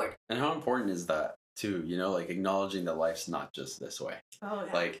moving forward. And how important is that too? You know, like acknowledging that life's not just this way. Oh,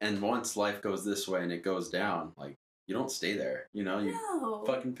 yeah. Like, and once life goes this way and it goes down, like you don't stay there. You know, you No.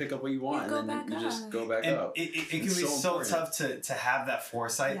 fucking pick up what you want, go and then back you just up. go back And up. it can be It's so so important. tough to have that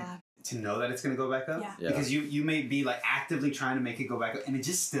foresight Yeah. to know that it's gonna go back up. Yeah. Yeah. Because you may be like actively trying to make it go back up, and it's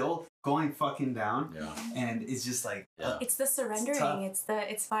just still going fucking down. Yeah. And it's just like, Yeah. It's the surrendering. tough.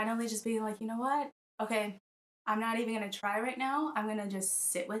 It's finally just being like, you know what? Okay, I'm not even gonna try right now. I'm gonna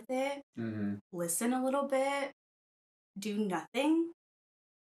just sit with it, mhm. listen a little bit, do nothing,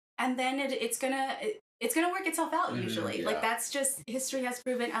 and then it's gonna work itself out. Mhm, Usually, yeah. like that's just history has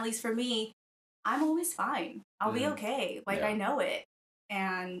proven. At least for me, I'm always fine. I'll be Mhm. okay. Like Yeah. I know it,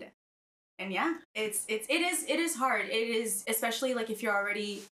 and yeah, it is hard. It is, especially like if you're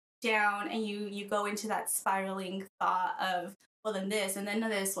already down and you go into that spiraling thought of, well, then this and then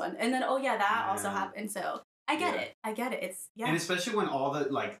this one and then, oh yeah, that also Yeah. happened. So I get Yeah. it. I get it. It's And yeah. especially when all the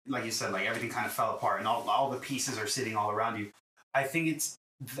like you said, like everything kind of fell apart and all the pieces are sitting all around you. I think it's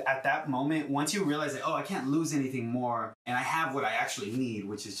at that moment, once you realize that, oh, I can't lose anything more, and I have what I actually need,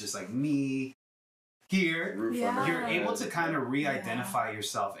 which is just like me here. Roof Yeah. under You're your able head. to kind of re-identify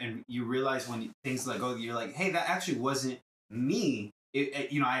yourself, and you realize when things let go, you're like, hey, that actually wasn't me.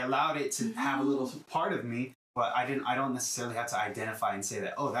 I allowed it to have a little part of me, but I don't necessarily have to identify and say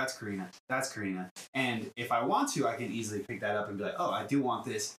that, oh, that's Karina, and if I want to, I can easily pick that up and be like, oh, I do want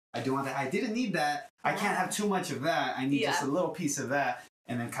this, I do want that, I didn't need that, I can't have too much of that, I need just a little piece of that,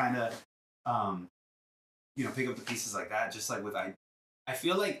 and then kind of pick up the pieces like that. Just like with I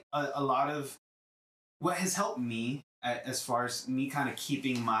feel like a lot of what has helped me as far as me kind of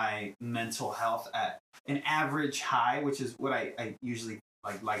keeping my mental health at an average high, which is what I usually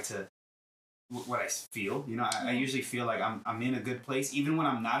like to what I feel. I usually feel like I'm in a good place. Even when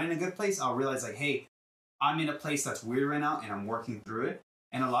I'm not in a good place, I'll realize like, hey, I'm in a place that's weird right now and I'm working through it.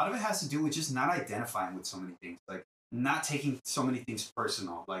 And a lot of it has to do with just not identifying with so many things, like not taking so many things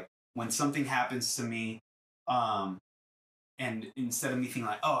personal. Like when something happens to me, and instead of me thinking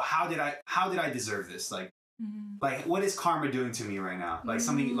like, oh, how did I deserve this? Like what is karma doing to me right now? Like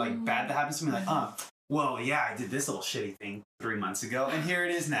something like bad that happens to me, like, well, yeah, I did this little shitty thing 3 months ago, and here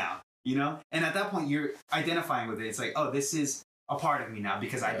it is now, And at that point, you're identifying with it. It's like, oh, this is a part of me now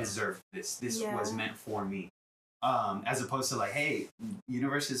because I deserve this. This was meant for me. As opposed to like, hey,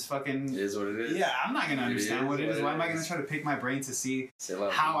 universe is fucking. It is what it is. Yeah, I'm not gonna understand what it is. Why am I gonna is. try to pick my brain to see Say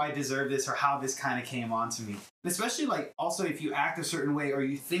love. how I deserve this or how this kind of came on to me? And especially like also if you act a certain way or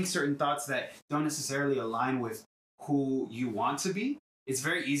you think certain thoughts that don't necessarily align with who you want to be, it's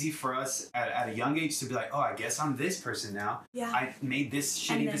very easy for us at a young age to be like, oh, I guess I'm this person now. Yeah. I made this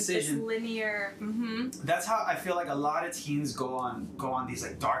shitty and then decision. this linear. That's how I feel like a lot of teens go on these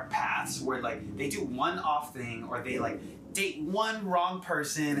like dark paths where like they do one off thing or they like date one wrong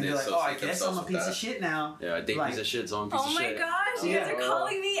person and They they're like, oh, I associate guess I'm a themselves piece with of that. shit now. Yeah, date Like- piece of shit, zone piece Oh of my shit. gosh, you guys Yeah. are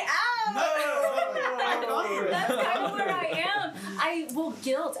calling me out. No. That's kind of where I am.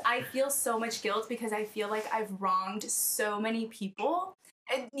 Guilt. I feel so much guilt because I feel like I've wronged so many people.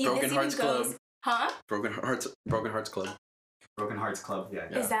 And Broken this Hearts even goes, Club. huh? Broken Hearts Club. Broken Hearts Club, yeah.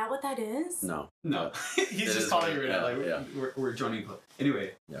 Yeah. Is that what that is? No. No, he's It just is calling what you it- right now. yeah, Like yeah. we're joining club.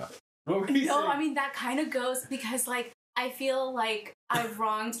 Anyway. Yeah. What were you No, saying? I mean that kind of goes because like I feel like I've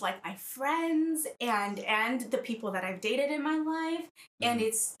wronged like my friends and the people that I've dated in my life, and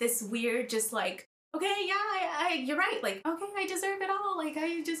it's this weird just like, okay, yeah, I you're right, like okay, I deserve it all, like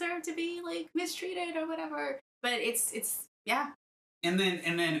I deserve to be like mistreated or whatever, but it's yeah. And then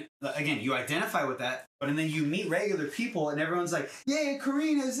again, you identify with that, and then you meet regular people, and everyone's like, "Yeah,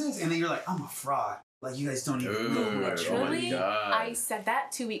 Karina is this," and then you're like, "I'm a fraud. Like you guys don't even Dude, know who I am." Literally, God. I said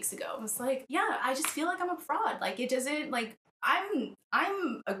that 2 weeks ago. I was like, yeah, I just feel like I'm a fraud. Like it doesn't like I'm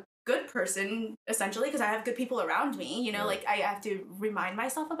a good person essentially because I have good people around me. Yeah. Like I have to remind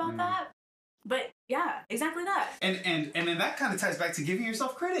myself about that. But yeah, exactly that. And then that kind of ties back to giving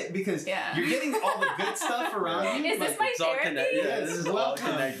yourself credit because Yeah. you're getting all the good stuff around you. Is this my it's all therapy? connected. Yeah, Yes, this is all welcome.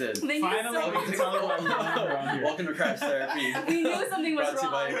 connected. Thank you Finally, so we much. can talk about what we're on here. Welcome to Crash Therapy. We knew something was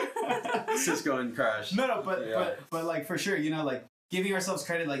Brought to you wrong. by Cisco and Crash. No, but Yeah. but like for sure, like giving ourselves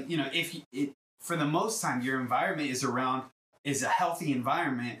credit, like if for the most time your environment is a healthy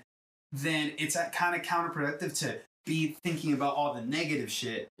environment, then it's kind of counterproductive to be thinking about all the negative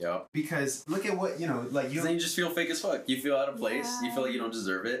shit Yep. because look at what like Then you just feel fake as fuck. You feel out of place. You Yeah. feel like you don't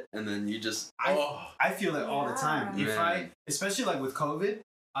deserve it, and then you just I feel it all the time. Yeah. If Man. especially like with COVID,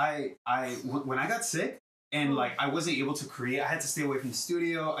 when I got sick and like I wasn't able to create, I had to stay away from the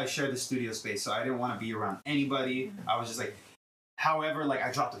studio. I shared the studio space, so I didn't want to be around anybody. I was just like, however, like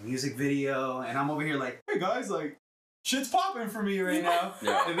I dropped a music video and I'm over here like, hey guys, like shit's popping for me right now.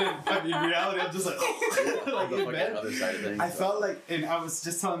 Yeah. And then in reality, I'm just like, like the in fucking bed. other side of things. I felt like, and I was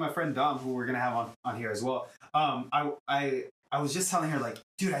just telling my friend Dom, who we're gonna have on here as well. I was just telling her like,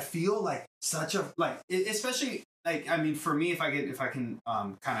 dude, I feel like such a like, especially like, I mean, for me, if I can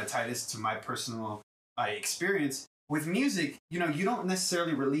kind of tie this to my personal experience with music, you know, you don't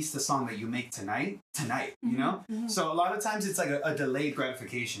necessarily release the song that you make tonight, you know? So a lot of times it's like a delayed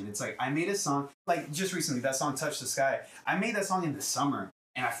gratification. It's like, I made a song, like just recently, that song Touch the Sky. I made that song in the summer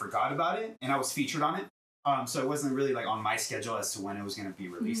and I forgot about it and I was featured on it. So it wasn't really like on my schedule as to when it was going to be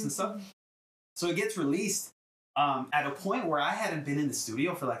released and stuff. So it gets released at a point where I hadn't been in the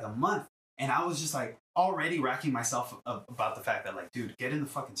studio for like a month. And I was just like already racking myself up about the fact that like, dude, get in the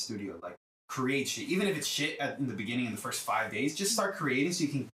fucking studio. Like, create shit. Even if it's shit in the beginning, in the first 5 days, just start creating so you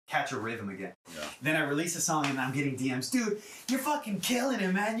can catch a rhythm again. Yeah. Then I release a song and I'm getting DMs. Dude, you're fucking killing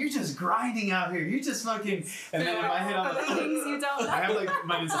it, man. You're just grinding out here. You're just fucking... And then in my head, I'm like... Things you don't know. I have like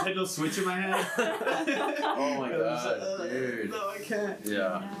my Nintendo Switch in my hand. Oh my god, dude. No, I can't.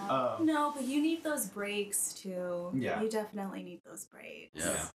 Yeah. No, but you need those breaks too. Yeah. You definitely need those breaks.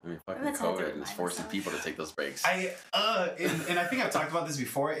 Yeah. I mean, fucking That's how I do it COVID is by forcing myself. people to take those breaks. And I think I've talked about this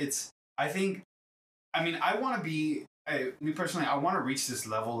before. I want to be, me personally, I want to reach this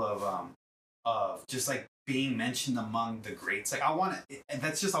level of just like being mentioned among the greats. Like I want to,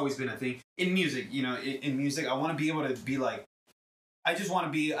 that's just always been a thing in music, you know, in music, I want to be able to be like, I just want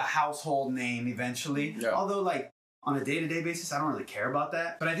to be a household name eventually. Yeah. Although like on a day-to-day basis, I don't really care about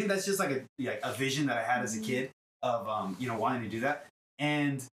that. But I think that's just like a vision that I had as a kid of, you know, wanting to do that.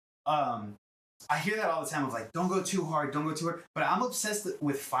 And, I hear that all the time of like, don't go too hard, don't go too hard. But I'm obsessed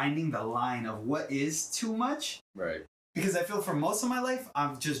with finding the line of what is too much. Right. Because I feel for most of my life,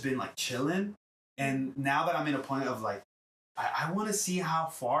 I've just been like chilling. And now that I'm in a point of like, I want to see how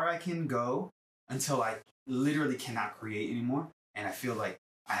far I can go until I literally cannot create anymore. And I feel like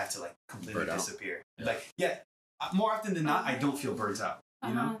I have to like completely disappear. Yeah. Like, yeah, more often than not, I don't feel burnt out,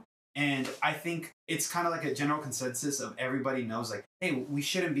 you know? And I think it's kind of like a general consensus of everybody knows like, hey, we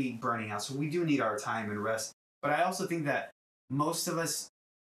shouldn't be burning out. So we do need our time and rest. But I also think that most of us,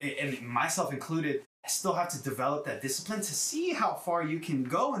 and myself included, still have to develop that discipline to see how far you can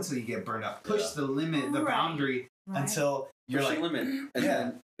go until you get burned out. Push the limit, the boundary until you're push like, the limit and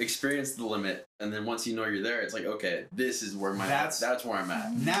then experience the limit. And then once you know you're there, it's like, okay, this is where that's where I'm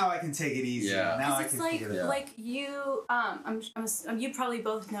at. Now I can take it easy. Yeah. Now I it's can like, figure it out. like you, you probably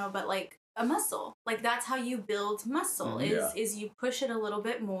both know, but like a muscle, like that's how you build muscle is you push it a little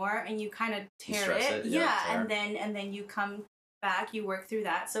bit more and you kind of tear it. tear. And then you come back, you work through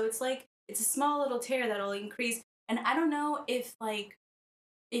that. So it's like, it's a small little tear that'll increase. And I don't know if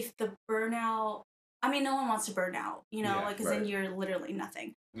the burnout, I mean, no one wants to burn out, you know, like, cause then you're literally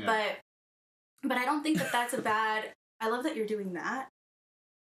nothing. Yeah. But I don't think that that's a bad, I love that you're doing that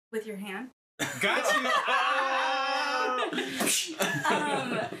with your hand. Got you.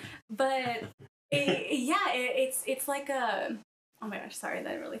 But it's like a, oh my gosh, sorry,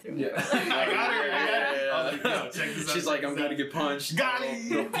 that really threw me. I got her. I was like, check this out. She's like, I'm gonna get punched. Got it.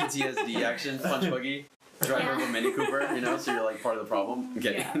 Little PTSD action, punch buggy. Driver of a Mini Cooper, you know, so you're like part of the problem.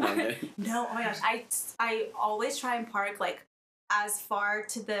 Okay. Yeah. No, I'm kidding. No, oh my gosh, I always try and park like as far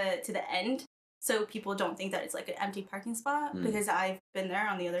to the end so people don't think that it's like an empty parking spot because I've been there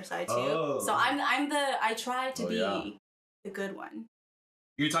on the other side too. Oh. So I try to be the good one.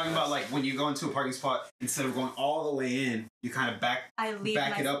 You're talking about like when you go into a parking spot, instead of going all the way in, you kind of back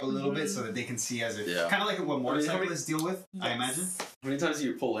it up a little bit so that they can see as it. Kind of like what motorcyclists deal with, I imagine. How many times do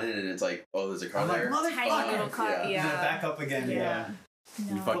you pull in and it's like, oh, there's a car there? Like, Tiny little car, back up again, No.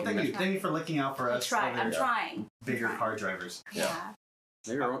 Well, thank you for looking out for us. I'm trying. Bigger car drivers. Yeah.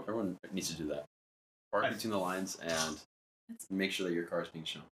 Maybe everyone needs to do that. Park between the lines and make sure that your car is being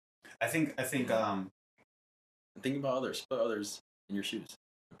shown. I think. And think about others. Put others in your shoes.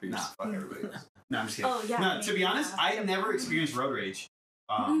 Nah, fuck everybody else. No, I'm just kidding. Oh, yeah. No, to be honest, I never experienced road rage.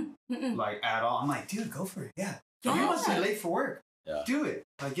 Like at all. I'm like, dude, go for it. Yeah. If you want to be late for work, do it.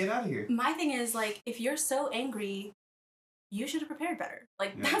 Like, get out of here. My thing is, like, if you're so angry, you should have prepared better.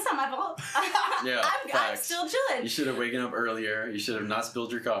 Like, that's not my fault. I'm still chilling. You should have waken up earlier. You should have not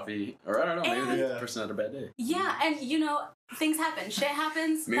spilled your coffee. Or I don't know, maybe the person had a bad day. Yeah, and you know, things happen. Shit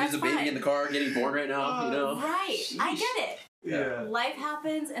happens. Maybe there's a baby in the car getting born right now, you know? Right. Sheesh. I get it. Yeah. Life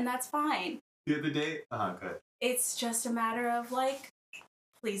happens, and that's fine. The other day? Good. It's just a matter of, like,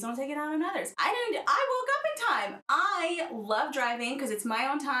 please don't take it out on others. I woke up in time. I love driving because it's my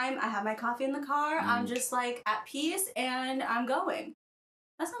own time. I have my coffee in the car. I'm just, like, at peace, and I'm going.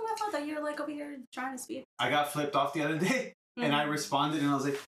 That's not my fault that you're, like, over here trying to speed. I got flipped off the other day, and I responded, and I was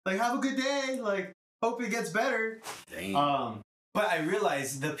like, have a good day. Like, Hope it gets better. Dang. But I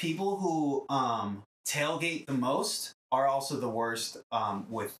realized the people who tailgate the most are also the worst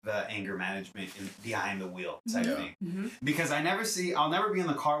with the anger management behind the wheel type Yeah. thing. Mm-hmm. Because I'll never be in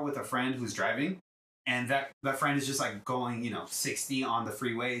the car with a friend who's driving, and that friend is just like going, 60 on the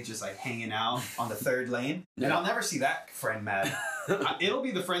freeway, just like hanging out on the third lane, and Yeah. I'll never see that friend mad. It'll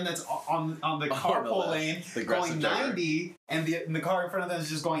be the friend that's on the On the carpool left, lane the aggressive going driver. 90, and the car in front of them is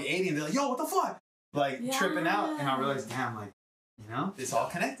just going 80, and they're like, "Yo, what the fuck?" Like tripping out, and I realize, damn, like, it's all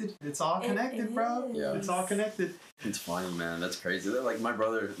connected. It's all connected, bro. Yeah. It's all connected. It's funny, man. That's crazy. Like my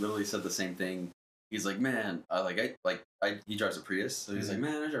brother literally said the same thing. He's like, man, he drives a Prius, so he's like,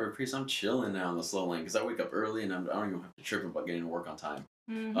 man, I drive a Prius. I'm chilling now in the slow lane because I wake up early and I don't even have to trip about getting to work on time.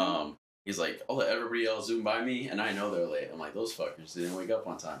 Mm-hmm. He's like, I'll let everybody else zoom by me, and I know they're late. I'm like, those fuckers didn't wake up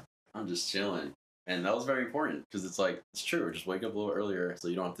on time. I'm just chilling, and that was very important because it's like it's true. Just wake up a little earlier so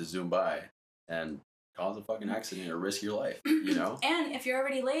you don't have to zoom by and cause a fucking accident or risk your life. And if you're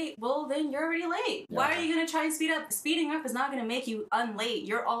already late, well, then you're already late. Yeah. Why are you going to try and speed up? Speeding up is not going to make you unlate.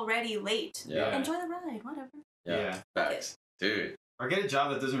 You're already late. Yeah. Enjoy the ride, whatever. Yeah. Facts, dude. Or get a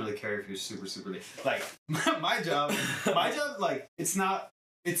job that doesn't really care if you're super, super late. Like my job, like it's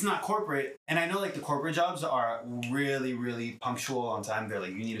not corporate, and I know like the corporate jobs are really, really punctual on time. They're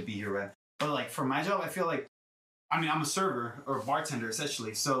like, you need to be here, right? But like for my job, I feel like, I'm a server or a bartender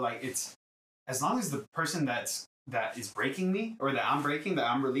essentially. So like it's, as long as the person that is breaking me, or that I'm breaking, that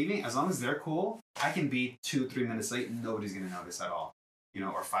I'm relieving, as long as they're cool, I can be 2-3 minutes late and nobody's gonna notice at all.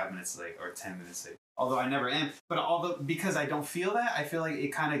 Or 5 minutes late or 10 minutes late. Although I never am. But because I don't feel that, I feel like it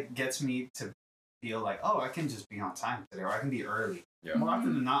kind of gets me to feel like, oh, I can just be on time today, or I can be early. Yeah. More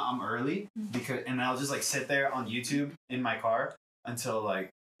often than not, I'm early and I'll just like sit there on YouTube in my car until like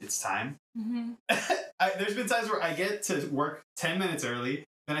it's time. Mm-hmm. There's been times where I get to work 10 minutes early,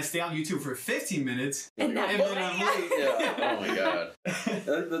 then I stay on YouTube for 15 minutes, And and then I'm late. Yeah. Oh my god.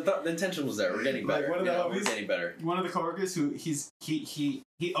 The intention was there. We're getting Like, better. one of the We're homies- getting better. One of the coworkers who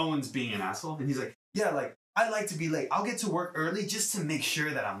he owns being an asshole, and he's like, yeah, like I like to be late. I'll get to work early just to make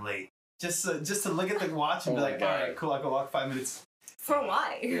sure that I'm late. Just to look at the watch and Oh be my like, all God. right, cool, I can walk 5 minutes. For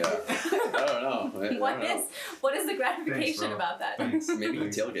why? Yeah. I don't know. I don't know. What is the gratification bro. about that? Thanks. Maybe he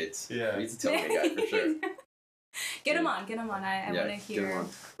Thanks. tailgates. Yeah. He's a tailgate guy for sure. Get him on. I Yeah, want to get him hear. on.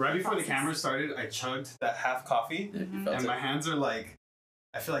 Right before the Process. camera started, I chugged that half coffee, Yeah, you Mhm. felt and it. my hands are like,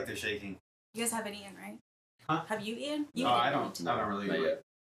 I feel like they're shaking. You guys haven't eaten, right? Huh? Have you eaten? You I didn't. don't really. Not yet.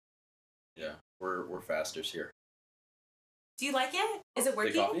 Yeah, we're fasters here. Do you like it? Is it The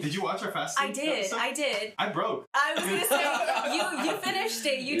working? coffee? Did you watch our fasting? I did. episode? I did. I broke. I was gonna say you finished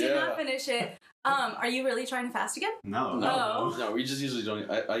it. You did Yeah. not finish it. Are you really trying to fast again? No. No. No, we just usually don't.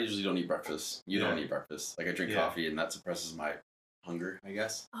 I usually don't eat breakfast. You don't Yeah. eat breakfast. Like I drink Yeah. coffee, and that suppresses my hunger, I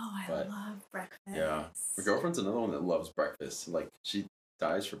guess. Oh, I But- love breakfast. Yeah. My girlfriend's another one that loves breakfast. Like she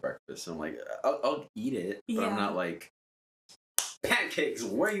dies for breakfast. And I'm like, I'll eat it, but Yeah. I'm not like pancakes.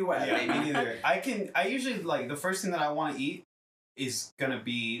 Where you at, Yeah, baby? me neither. I usually like the first thing that I want to eat is gonna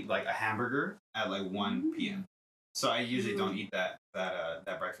be like a hamburger at like 1 p.m. So I usually don't eat that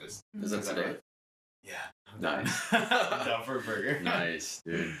breakfast. Is that Because I today? really- Yeah. I'm Nice. down. I'm down for a burger. Nice,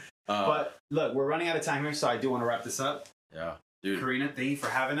 dude. But look, we're running out of time here, so I do want to wrap this up. Yeah, dude. Karina, thank you for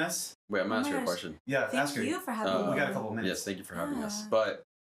having us. Wait, I'm gonna Oh ask my you a gosh. question. Yeah, ask her. Thank you for having Uh, me. We got a couple minutes. Yes, thank you for having us. Yeah. But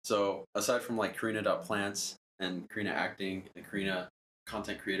so aside from like Karina.plants and Karina acting and Karina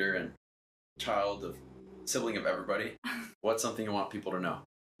content creator and child of sibling of everybody, what's something you want people to know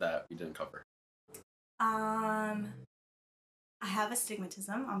that we didn't cover? I have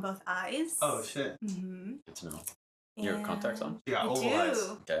astigmatism on both eyes. Oh shit. Mm-hmm. Good to know. You have contacts on? You got I oval do. eyes.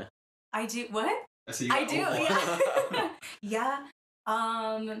 Okay. I do. What? I said you I got do. oval. Yeah.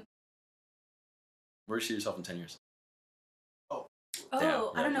 yeah. Where do you see yourself in 10 years? Oh, Damn, I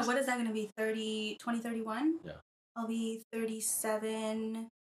yeah, don't know. just- What is that going to be? 2031? Yeah. I'll be 37.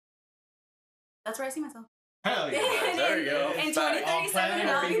 That's where I see myself. Hell yeah. And There you go. In It's back. 2037,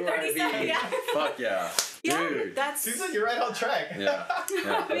 I'll be 37. Yeah. Fuck yeah. Yeah, Dude. that's. Seems like you're right on track. Yeah.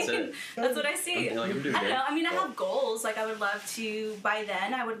 Yeah, I that's mean, it. that's what I see. I'm like, I'm doing I don't good. know. I mean, I Cool. have goals. Like, I would love to, by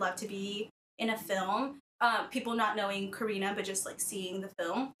then, I would love to be in a film. People not knowing Karina, but just like seeing the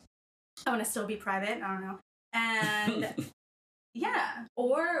film. I want to still be private. I don't know. And yeah,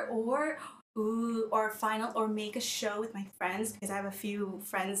 or make a show with my friends, because I have a few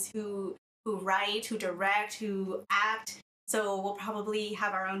friends who write, who direct, who act. So we'll probably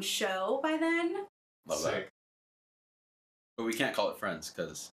have our own show by then. Love that. Sick. But we can't call it friends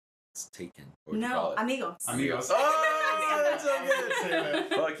because it's taken. What would you No, call it? amigos. Amigos. Oh, that's so good. Say that.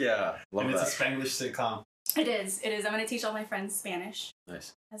 Fuck yeah. Love And that. it's a Spanglish sitcom. It is. I'm going to teach all my friends Spanish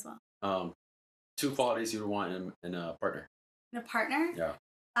Nice. as well. 2 qualities you would want in a partner. In a partner? Yeah.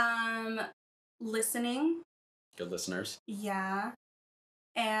 Listening. Good listeners. Yeah.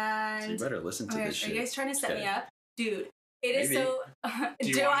 So you And better listen to oh my this gosh, are shit. you guys trying to set me kidding. up? Dude, it is Maybe. so. Do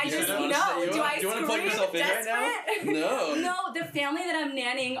you Do want I to just get it? no? Do I Do you want to plug scream yourself in right now? desperate? No. No, the family that I'm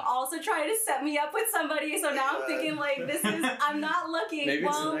nannying also tried to set me up with somebody, so now I'm thinking like this is. I'm not looking. Maybe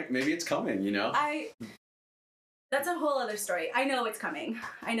well, maybe it's coming. You know. That's a whole other story. I know it's coming.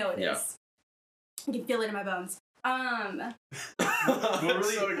 I know it is. Yeah. I can feel it in my bones. We'll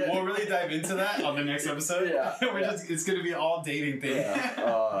really dive into that on the next episode. Yeah. It's gonna be all dating thing. Yeah.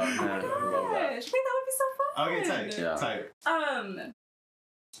 Oh Oh my man, gosh, I love that. wait, that would be so fun. Okay, tight. Yeah. Tight.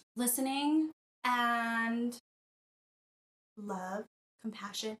 Listening and love,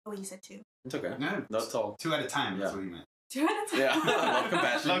 compassion. Oh, you said 2. It's okay. No, That's all. 2 at a time. That's Yeah. what you meant. 2 at a time. Yeah. Love,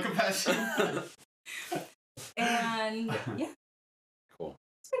 compassion. Love, compassion. And yeah, Cool.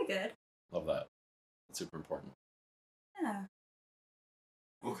 it's pretty good. Love that. It's super important. Yeah.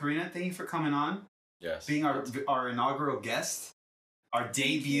 Well, Karina, thank you for coming on, Yes. being our inaugural guest, our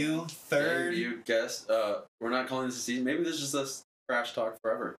debut third. You guest. We're not calling this a season. Maybe this is just Crash Talk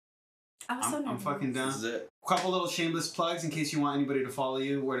forever. I was so I'm nervous. fucking down. This is it. Couple little shameless plugs in case you want anybody to follow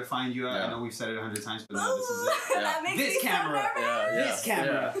you, where to find you at. Yeah. I know we've said it 100 times, but no, this is it. Yeah. That makes This me camera. so nervous. Yeah. This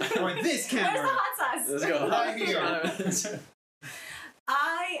camera. Yeah. Or this Where's the camera. hot sauce? Let's go. Right here.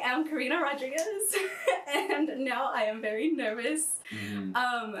 I am Karina Rodriguez, and now I am very nervous. Mhm.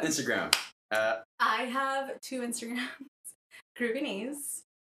 Um, Instagram. I have 2 Instagrams, Groovinies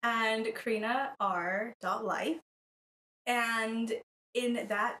and KarinaR.life. And in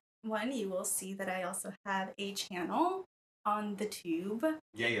that one, you will see that I also have a channel on the tube.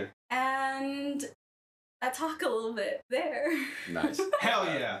 Yeah. And I talk a little bit there. Nice. Hell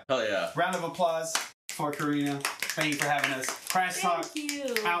yeah. Hell yeah. Round of applause for Karina. Thank you for having us. Crash Talk Thank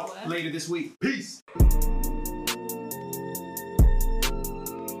you. out later this week. Peace.